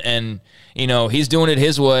in, and, he's doing it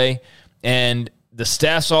his way, and the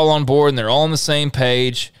staff's all on board and they're all on the same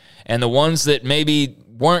page. And the ones that maybe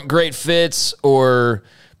weren't great fits or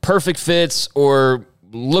perfect fits or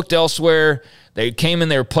looked elsewhere, they came in,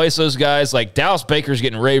 they replaced those guys. Like Dallas Baker's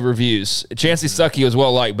getting rave reviews. Chancey Stuckey was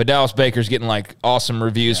well liked, but Dallas Baker's getting like awesome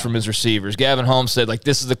reviews from his receivers. Gavin Holmes said, like,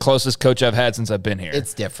 this is the closest coach I've had since I've been here.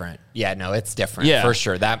 It's different. Yeah, no, it's different for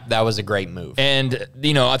sure. That was a great move. And,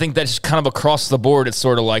 I think that's just kind of across the board. It's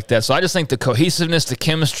sort of like that. So I just think the cohesiveness, the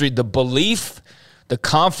chemistry, the belief, the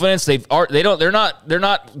confidence, they're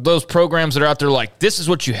not those programs that are out there like, this is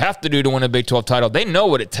what you have to do to win a Big 12 title. They know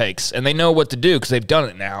what it takes and they know what to do because they've done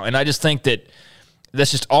it now. And I just think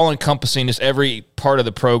that's just all encompassing, just every part of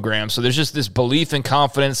the program. So there's just this belief and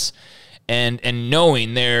confidence and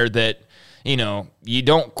knowing there that, you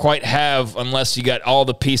don't quite have unless you got all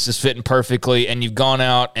the pieces fitting perfectly and you've gone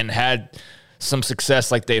out and had some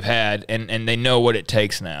success like they've had, and they know what it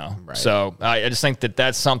takes now. Right. So I just think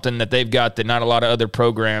that's something that they've got that not a lot of other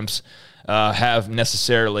programs have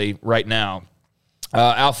necessarily right now.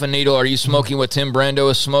 Alpha Needle, are you smoking what Tim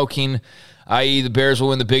Brando is smoking, i.e. the Bears will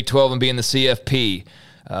win the Big 12 and be in the CFP?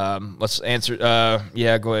 Let's answer. Go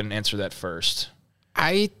ahead and answer that first.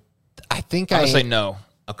 I think I'm going to say no.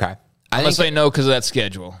 Okay. I'm going to say no because of that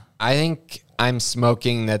schedule. I think I'm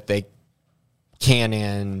smoking that they can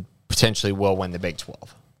and potentially will win the Big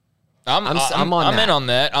 12. I'm in on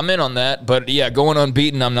that. I'm in on that. But, yeah, going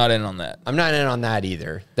unbeaten, I'm not in on that. I'm not in on that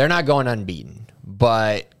either. They're not going unbeaten.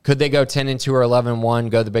 But could they go 10-2 or 11-1,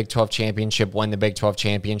 go to the Big 12 championship, win the Big 12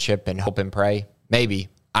 championship, and hope and pray? Maybe.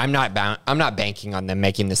 I'm not banking on them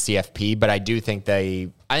making the CFP, but I do think I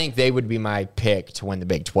think they would be my pick to win the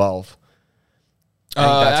Big 12.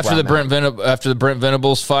 After the Brent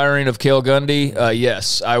Venables firing of Cale Gundy,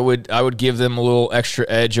 yes, I would give them a little extra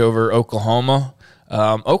edge over Oklahoma.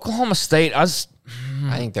 Oklahoma State, I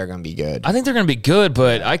think they're going to be good. I think they're going to be good,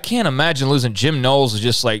 but I can't imagine losing. Jim Knowles is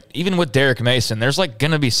just like, even with Derek Mason, there's like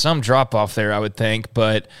going to be some drop off there, I would think.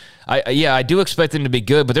 But I do expect them to be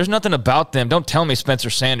good, but there's nothing about them. Don't tell me Spencer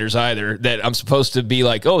Sanders either that I'm supposed to be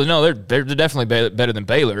like, oh no, they're definitely better than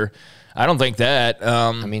Baylor. I don't think that.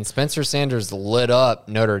 Spencer Sanders lit up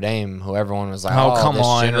Notre Dame, who everyone was like, oh come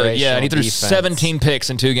on. Yeah, and he threw 17 picks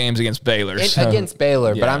in 2 games against Baylor. Against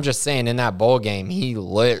Baylor, but I'm just saying in that bowl game, he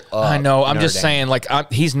lit up I know. I'm Notre just Dame. saying,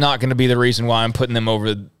 like, he's not going to be the reason why I'm putting them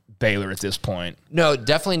over Baylor at this point. No,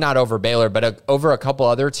 definitely not over Baylor, but over a couple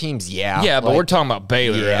other teams, yeah. Yeah, but we're talking about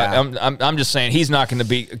Baylor. Yeah. I'm just saying he's not going to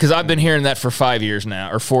be, because I've been hearing that for 5 years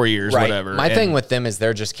now, or 4 years, right. whatever. My thing with them is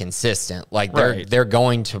they're just consistent. Like they're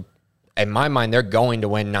going to, in my mind, they're going to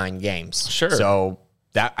win 9 games. Sure. So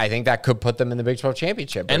I think that could put them in the Big 12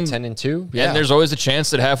 championship. And 10-2. Yeah. And there's always a chance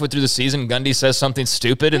that halfway through the season, Gundy says something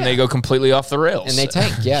stupid and they go completely off the rails. And they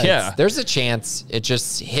tank. Yeah. Yeah. There's a chance. It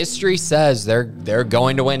just, history says they're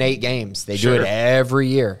going to win 8 games. They do it every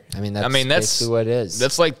year. That's basically what it is.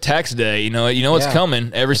 That's like tax day. You know it's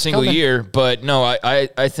coming every single year. But no,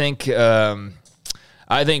 I think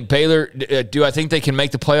I think Baylor, do I think they can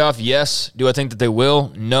make the playoff? Yes. Do I think that they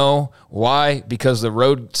will? No. Why? Because of the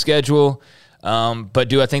road schedule. But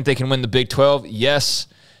do I think they can win the Big 12? Yes.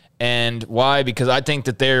 And why? Because I think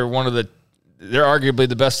that they're arguably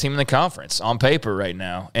the best team in the conference on paper right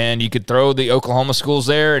now. And you could throw the Oklahoma schools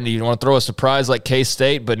there, and you want to throw a surprise like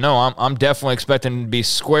K-State. But no, I'm definitely expecting to be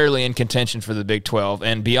squarely in contention for the Big 12.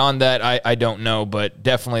 And beyond that, I don't know, but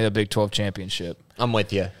definitely the Big 12 championship. I'm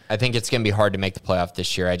with you. I think it's going to be hard to make the playoff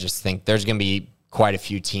this year. I just think there's going to be quite a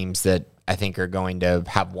few teams that I think are going to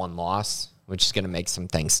have one loss, which is going to make some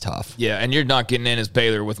things tough. Yeah, and you're not getting in as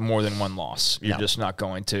Baylor with more than one loss. You're just not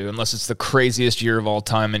going to, unless it's the craziest year of all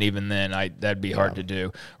time, and even then, that'd be hard to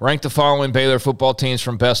do. Rank the following Baylor football teams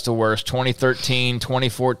from best to worst: 2013,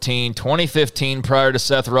 2014, 2015 prior to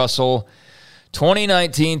Seth Russell,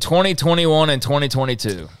 2019, 2021, and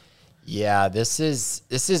 2022. Yeah, this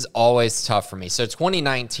is always tough for me. So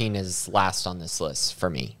 2019 is last on this list for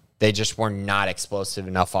me. They just were not explosive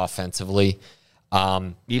enough offensively.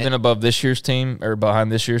 Even above this year's team or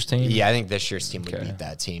behind this year's team? Yeah, I think this year's team would beat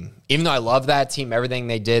that team. Even though I love that team, everything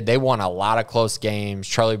they did, they won a lot of close games.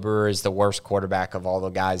 Charlie Brewer is the worst quarterback of all the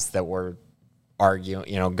guys that were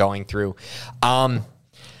going through.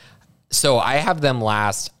 So I have them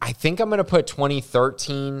last. I think I'm going to put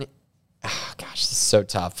 2013. Oh, gosh, this is so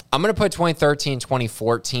tough. I'm going to put 2013,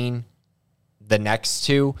 2014, the next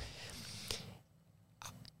two.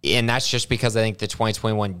 And that's just because I think the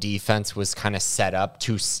 2021 defense was kind of set up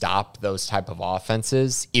to stop those type of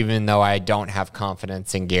offenses, even though I don't have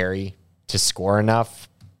confidence in Gary to score enough.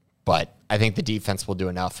 But I think the defense will do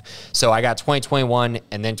enough. So I got 2021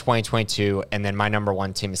 and then 2022, and then my number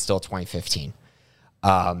one team is still 2015.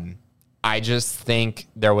 I just think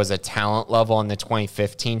there was a talent level on the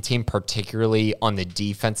 2015 team, particularly on the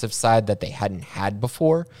defensive side, that they hadn't had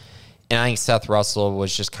before. And I think Seth Russell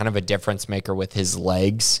was just kind of a difference maker with his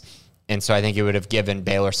legs. And so I think it would have given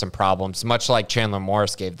Baylor some problems, much like Chandler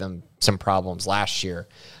Morris gave them some problems last year.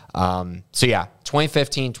 So, yeah,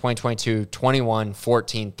 2015, 2022, 21,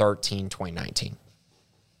 14, 13, 2019.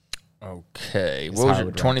 Okay. What was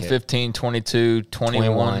your 2015, 22,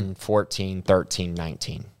 21? 14, 13,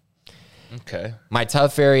 19. Okay. My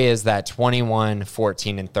tough area is that 21,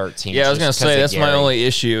 14, and 13. Yeah, I was going to say, that's my only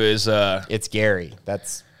issue is... it's Gary.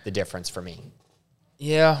 That's the difference for me.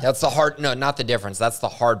 Yeah. That's the hard... No, not the difference. That's the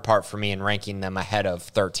hard part for me in ranking them ahead of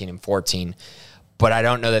 13 and 14. But I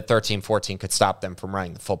don't know that 13 and 14 could stop them from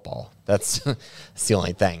running the football. That's the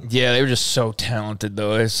only thing. Yeah, they were just so talented,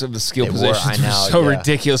 though. The skill positions were so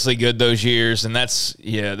ridiculously good those years, and that's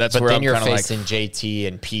where I'm kind of like... But then you're facing JT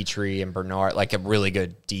and Petrie and Bernard, like a really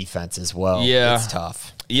good defense as well. Yeah. It's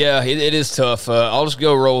tough. Yeah, it is tough. I'll just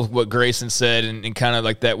go roll with what Grayson said and kind of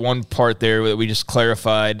like that one part there that we just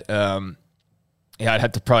clarified. I'd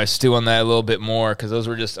have to probably stew on that a little bit more because those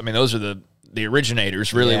are the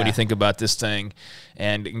originators, really, when you think about this thing,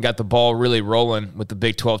 and got the ball really rolling with the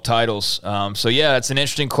Big 12 titles. So, yeah, it's an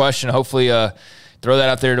interesting question. Hopefully throw that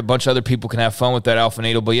out there to a bunch of other people can have fun with that Alpha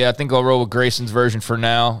Needle. But, yeah, I think I'll roll with Grayson's version for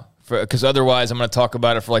now because otherwise I'm going to talk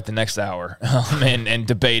about it for like the next hour and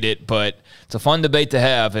debate it. But it's a fun debate to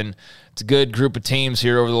have, and it's a good group of teams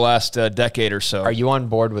here over the last decade or so. Are you on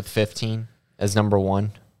board with 15 as number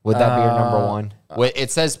one? Would that be your number one?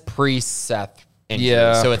 It says pre-Seth.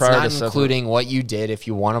 Yeah, so it's not including what you did if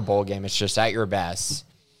you won a bowl game. It's just at your best.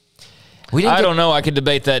 I don't know. I could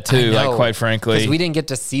debate that too, quite frankly. Because we didn't get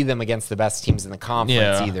to see them against the best teams in the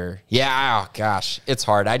conference either. Yeah, oh gosh. It's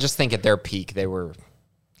hard. I just think at their peak, they were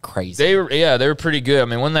crazy. They were pretty good. I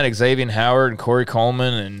mean, wasn't that Xavier Howard and Corey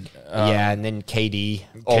Coleman? And and then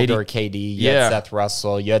older KD. You had Seth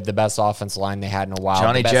Russell. You had the best offensive line they had in a while.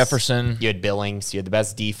 Johnny Jefferson. You had Billings. You had the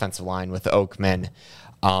best defensive line with Oakman.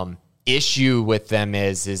 Issue with them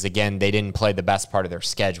is again, they didn't play the best part of their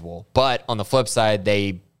schedule. But on the flip side,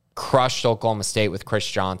 they crushed Oklahoma State with Chris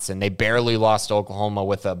Johnson. They barely lost Oklahoma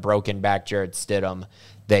with a broken back Jarrett Stidham.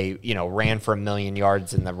 They, ran for 1,000,000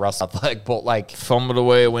 yards in the Russell Athletic Bowl, fumbled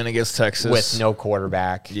away a win against Texas with no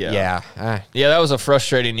quarterback. Yeah, that was a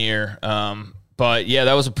frustrating year. But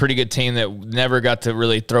that was a pretty good team that never got to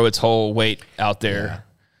really throw its whole weight out there.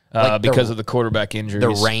 Because of the quarterback injuries.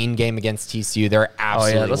 The rain game against TCU, they're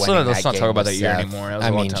absolutely let's not talk about that year anymore. That was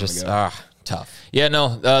a long time ago. Tough. Yeah,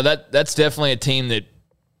 no, that's definitely a team that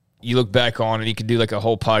you look back on and you could do like a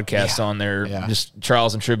whole podcast on their just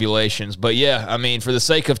trials and tribulations. But for the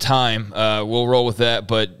sake of time, we'll roll with that.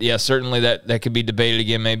 But certainly that could be debated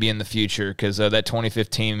again maybe in the future because that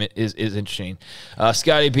 2015 is interesting.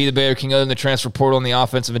 Scotty B, the Baylor King, other than the transfer portal and the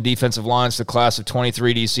offensive and defensive lines, the class of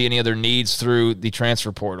 23, do you see any other needs through the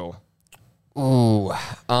transfer portal? Ooh,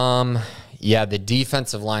 Yeah, the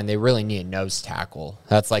defensive line, they really need a nose tackle.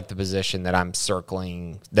 That's like the position that I'm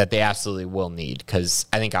circling that they absolutely will need, because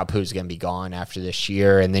I think Apu's going to be gone after this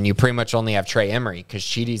year. And then you pretty much only have Trey Emery, because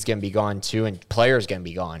Sheedy's going to be gone too, and Player's going to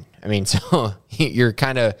be gone. I mean, so you're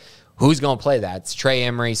kind of, who's going to play that? It's Trey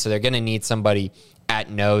Emery, so they're going to need somebody at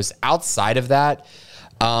nose. Outside of that,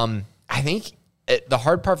 I think the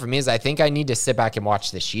hard part for me is I think I need to sit back and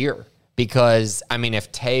watch this year. Because, I mean,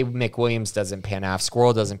 if Tay McWilliams doesn't pan out, if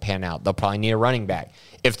Squirrel doesn't pan out, they'll probably need a running back.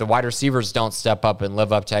 If the wide receivers don't step up and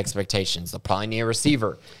live up to expectations, they'll probably need a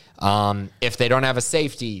receiver. If they don't have a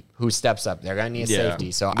safety who steps up, they're going to need a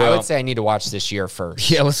safety. So I would say I need to watch this year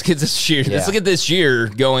first. Yeah, let's get this year. Yeah. Let's look at this year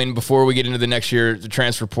going before we get into the next year, the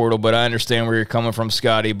transfer portal. But I understand where you're coming from,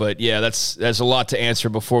 Scotty. But, yeah, there's a lot to answer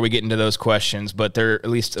before we get into those questions. But there are at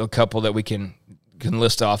least a couple that we can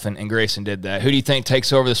list off, and Grayson did that. Who do you think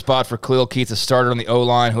takes over the spot for Khalil Keith, a starter on the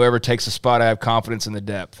O-line? Whoever takes the spot, I have confidence in the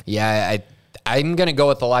depth. Yeah, I'm going to go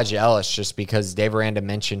with Elijah Ellis just because Dave Aranda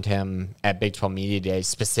mentioned him at Big 12 Media Day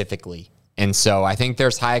specifically. And so I think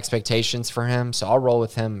there's high expectations for him, so I'll roll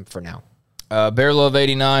with him for now. Bear Love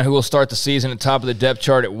 89, who will start the season at top of the depth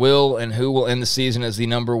chart at will, and who will end the season as the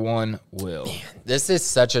number one will? Man, this is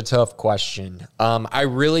such a tough question. I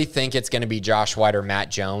really think it's going to be Josh White or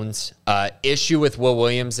Matt Jones. Issue with Will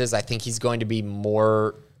Williams is I think he's going to be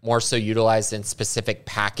more so utilized in specific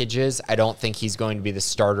packages. I don't think he's going to be the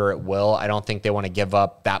starter at will. I don't think they want to give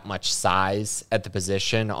up that much size at the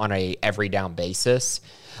position on a every down basis.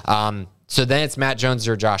 So then it's Matt Jones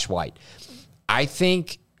or Josh White. I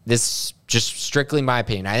think this just strictly my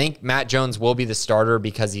opinion. I think Matt Jones will be the starter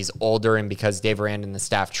because he's older and because Dave Aranda and the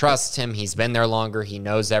staff trusts him. He's been there longer. He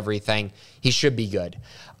knows everything. He should be good.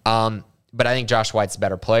 But I think Josh White's a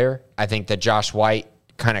better player. I think that Josh White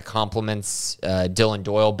kind of complements Dylan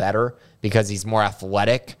Doyle better because he's more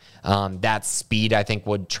athletic. That speed, I think,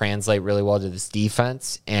 would translate really well to this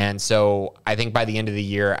defense. And so I think by the end of the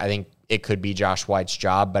year, I think it could be Josh White's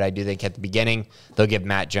job. But I do think at the beginning, they'll give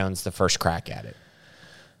Matt Jones the first crack at it.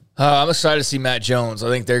 I'm excited to see Matt Jones. I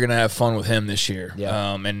think they're going to have fun with him this year.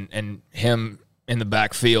 Yeah. And him in the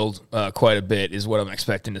backfield quite a bit is what I'm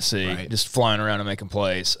expecting to see. Right. Just flying around and making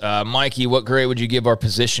plays. Mikey, what grade would you give our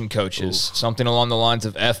position coaches? Ooh. Something along the lines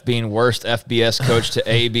of F being worst FBS coach to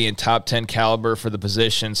A being top 10 caliber for the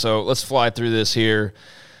position. So let's fly through this here.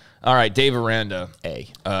 All right, Dave Aranda.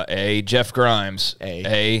 A. Jeff Grimes.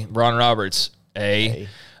 A. Ron Roberts. A.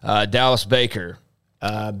 Dallas Baker.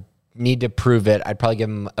 Need to prove it. I'd probably give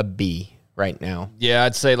him a B right now. Yeah,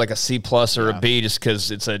 I'd say like a C+ or a B just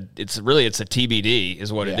because it's a TBD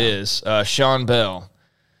is what it is. Sean Bell.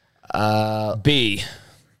 B.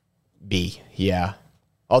 Yeah.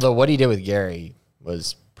 Although what he did with Gary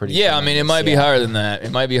was pretty. Yeah, I mean it might be higher than that.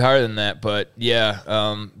 It might be higher than that, but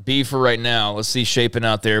yeah, B for right now. Let's see shaping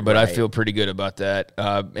out there, but right. I feel pretty good about that,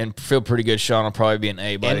 and feel pretty good. Sean will probably be an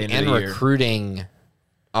A by the end of the year. And recruiting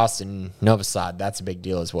Austin Novosad, that's a big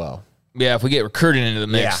deal as well. Yeah, if we get recruiting into the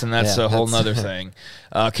mix, then that's a whole nother thing.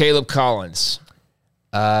 Caleb Collins.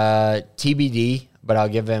 TBD, but I'll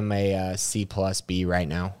give him a C+ B right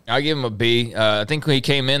now. I'll give him a B. I think when he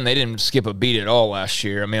came in, they didn't skip a beat at all last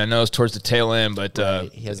year. I mean, I know it's towards the tail end, but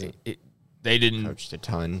he hasn't. They didn't coached a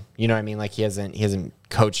ton. You know what I mean? Like he hasn't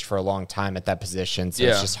coached for a long time at that position, so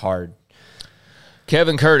it's just hard.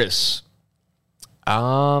 Kevin Curtis.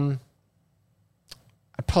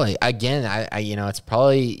 Probably again. I it's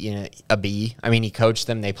probably a B. I mean, he coached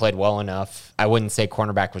them. They played well enough. I wouldn't say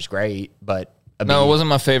cornerback was great, but no, it wasn't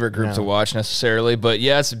my favorite group to watch necessarily. But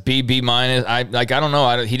yeah, it's B, B-. I don't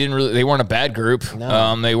know. He didn't really. They weren't a bad group.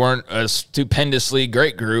 No. They weren't a stupendously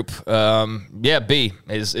great group. Yeah, B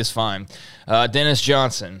is fine. Dennis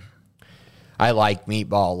Johnson. I like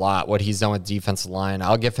Meatball a lot. What he's done with defensive line,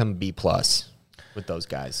 I'll give him B+ with those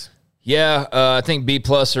guys. Yeah, I think B+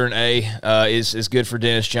 or an A is good for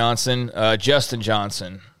Dennis Johnson. Justin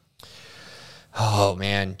Johnson. Oh,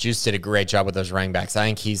 man. Juice did a great job with those running backs. I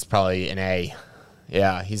think he's probably an A.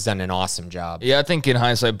 Yeah, he's done an awesome job. Yeah, I think in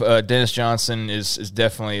hindsight, Dennis Johnson is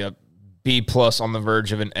definitely a B+ on the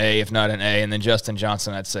verge of an A, if not an A. And then Justin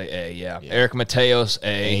Johnson, I'd say A, yeah. Eric Mateos,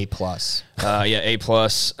 A. A+.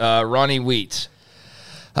 A+. Ronnie Wheat.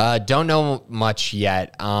 Don't know much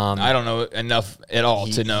yet. I don't know enough at all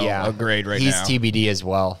to know a grade right now. He's TBD as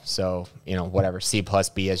well, so whatever. C+,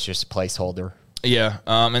 B is just a placeholder. Yeah,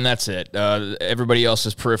 and that's it. Everybody else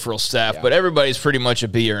is peripheral staff, but everybody's pretty much a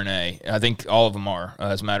B or an A. I think all of them are,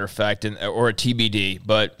 as a matter of fact, or a TBD.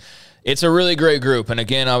 But it's a really great group. And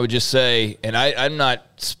again, I would just say, and I'm not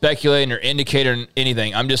speculating or indicating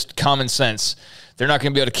anything. I'm just common sense. they're not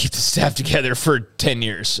going to be able to keep the staff together for 10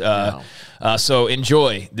 years. So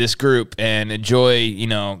enjoy this group and enjoy,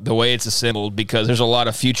 the way it's assembled, because there's a lot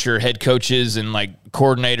of future head coaches and like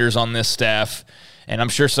coordinators on this staff. And I'm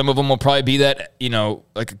sure some of them will probably be that,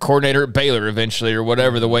 like a coordinator at Baylor eventually or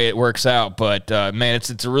whatever, the way it works out. But, man,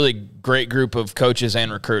 it's a really great group of coaches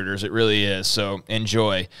and recruiters. It really is. So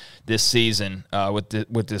enjoy this season with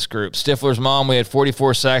this group. Stifler's mom, we had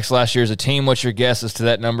 44 sacks last year as a team. What's your guess as to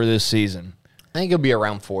that number this season? I think it'll be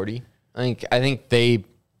around 40. I think Dave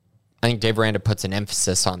Aranda puts an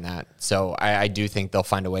emphasis on that. So I do think they'll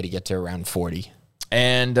find a way to get to around 40.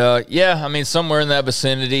 And, somewhere in that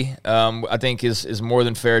vicinity, I think is more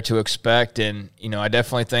than fair to expect. And, I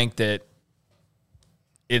definitely think that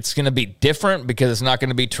it's going to be different because it's not going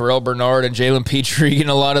to be Terrell Bernard and Jalen Petrie in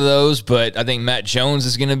a lot of those. But I think Matt Jones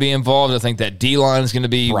is going to be involved. I think that D-line is going to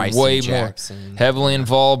be way more heavily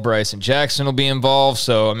involved. Bryson Jackson will be involved.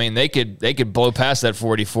 So, they could blow past that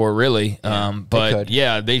 44, really.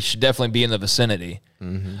 Yeah, they should definitely be in the vicinity.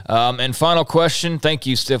 Mm-hmm. And final question. Thank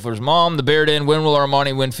you, Stifler's mom. The Bear Den, when will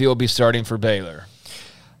Armani Winfield be starting for Baylor?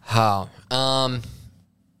 I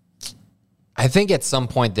think at some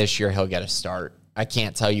point this year he'll get a start. I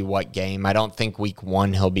can't tell you what game. I don't think week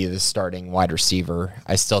 1 he'll be the starting wide receiver.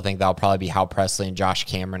 I still think that'll probably be Hal Presley and Josh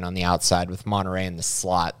Cameron on the outside with Monterey in the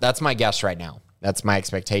slot. That's my guess right now. That's my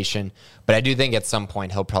expectation. But I do think at some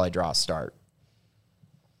point he'll probably draw a start.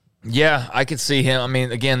 Yeah, I could see him.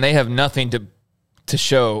 Again, they have nothing to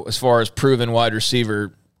show as far as proven wide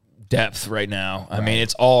receiver depth right now.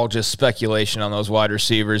 It's all just speculation on those wide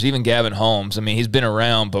receivers. Even Gavin Holmes, he's been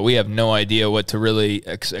around, but we have no idea what to really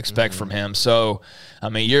expect from him. So,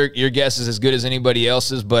 your guess is as good as anybody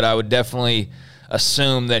else's, but I would definitely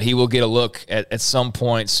assume that he will get a look at some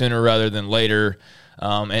point sooner rather than later,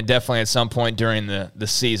 and definitely at some point during the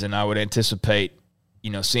season. I would anticipate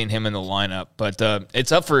seeing him in the lineup. But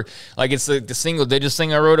it's up for, it's the single digits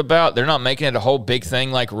thing I wrote about. They're not making it a whole big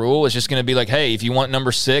thing like Rule. It's just going to be like, hey, if you want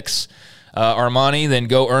number 6, Armani, then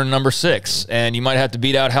go earn number 6. And you might have to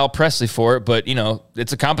beat out Hal Presley for it, but,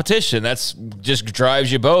 it's a competition. That's just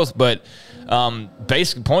drives you both. But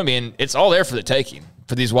basic point being, it's all there for the taking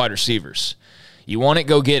for these wide receivers. You want it,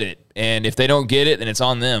 go get it. And if they don't get it, then it's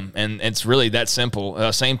on them. And it's really that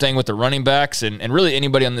simple. Same thing with the running backs and really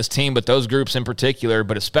anybody on this team, but those groups in particular,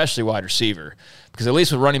 but especially wide receiver. Because at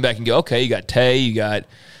least with running back, you can go, okay, you got Tay, you got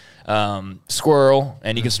Squirrel,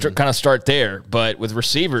 and you can kind of start there. But with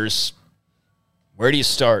receivers, where do you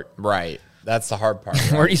start? Right. That's the hard part.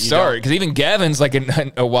 Right? Where do you start? Because even Gavin's like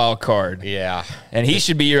a wild card. Yeah. And he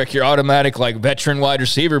should be your automatic veteran wide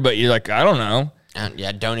receiver, but you're like, I don't know.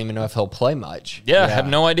 Don't even know if he'll play much. Yeah, I have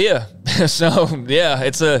no idea. So, yeah,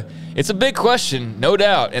 it's a big question, no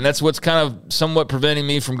doubt. And that's what's kind of somewhat preventing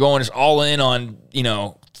me from going just all in on,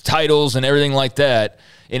 titles and everything like that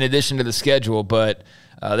in addition to the schedule. But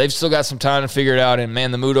they've still got some time to figure it out. And,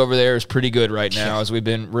 man, the mood over there is pretty good right now as we've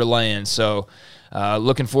been relaying. So,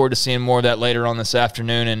 looking forward to seeing more of that later on this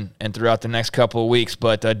afternoon and throughout the next couple of weeks.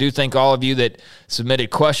 But I do thank all of you that submitted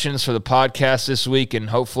questions for the podcast this week, and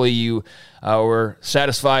hopefully you were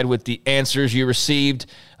satisfied with the answers you received.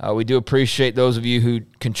 We do appreciate those of you who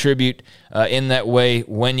contribute in that way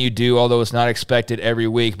when you do, although it's not expected every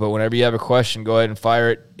week. But whenever you have a question, go ahead and fire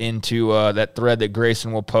it into that thread that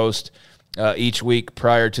Grayson will post each week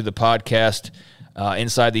prior to the podcast.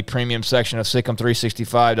 Inside the premium section of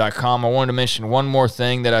SicEm365.com. I wanted to mention one more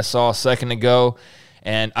thing that I saw a second ago,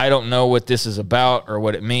 and I don't know what this is about or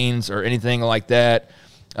what it means or anything like that,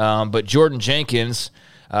 but Jordan Jenkins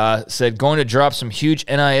said, going to drop some huge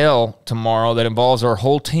NIL tomorrow that involves our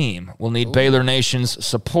whole team. We'll need Baylor Nation's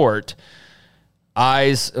support.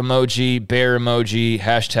 Eyes emoji, bear emoji,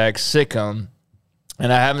 hashtag Sick'em.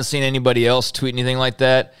 And I haven't seen anybody else tweet anything like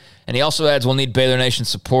that. And he also adds, we'll need Baylor Nation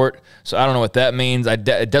support. So I don't know what that means.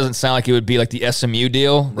 It doesn't sound like it would be like the SMU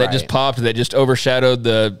deal that just popped, that just overshadowed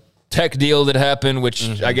the Tech deal that happened,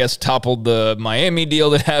 which I guess toppled the Miami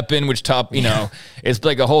deal that happened, which it's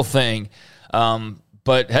like a whole thing.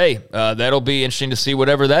 But hey, that'll be interesting to see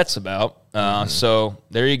whatever that's about. So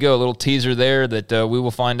there you go, a little teaser there that we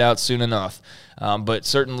will find out soon enough. But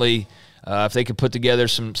certainly, if they could put together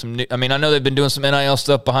some new, I know they've been doing some NIL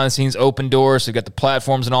stuff behind the scenes, open doors, they've got the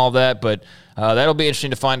platforms and all of that, but that'll be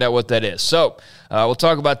interesting to find out what that is. So we'll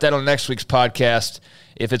talk about that on next week's podcast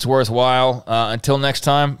if it's worthwhile. Until next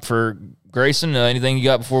time, for Grayson, anything you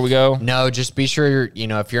got before we go? No, just be sure,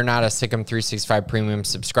 if you're not a Sikkim 365 Premium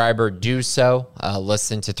subscriber, do so.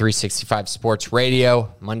 Listen to 365 Sports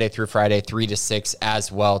Radio, Monday through Friday, 3 to 6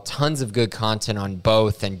 as well. Tons of good content on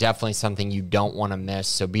both, and definitely something you don't want to miss.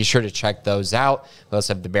 So be sure to check those out. We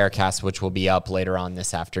also have the Bearcast, which will be up later on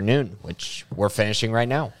this afternoon, which we're finishing right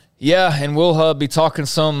now. Yeah, and we'll be talking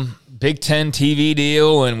some Big Ten TV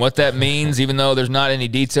deal and what that means, even though there's not any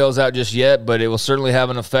details out just yet, but it will certainly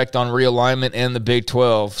have an effect on realignment and the Big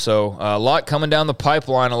 12. So a lot coming down the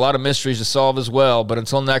pipeline, a lot of mysteries to solve as well. But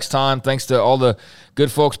until next time, thanks to all the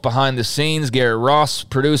good folks behind the scenes, Garrett Ross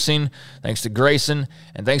producing, thanks to Grayson,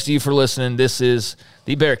 and thanks to you for listening. This is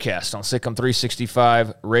the Bearcast on Sikkim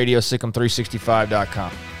 365 Radio,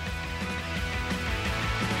 Sikkim365.com.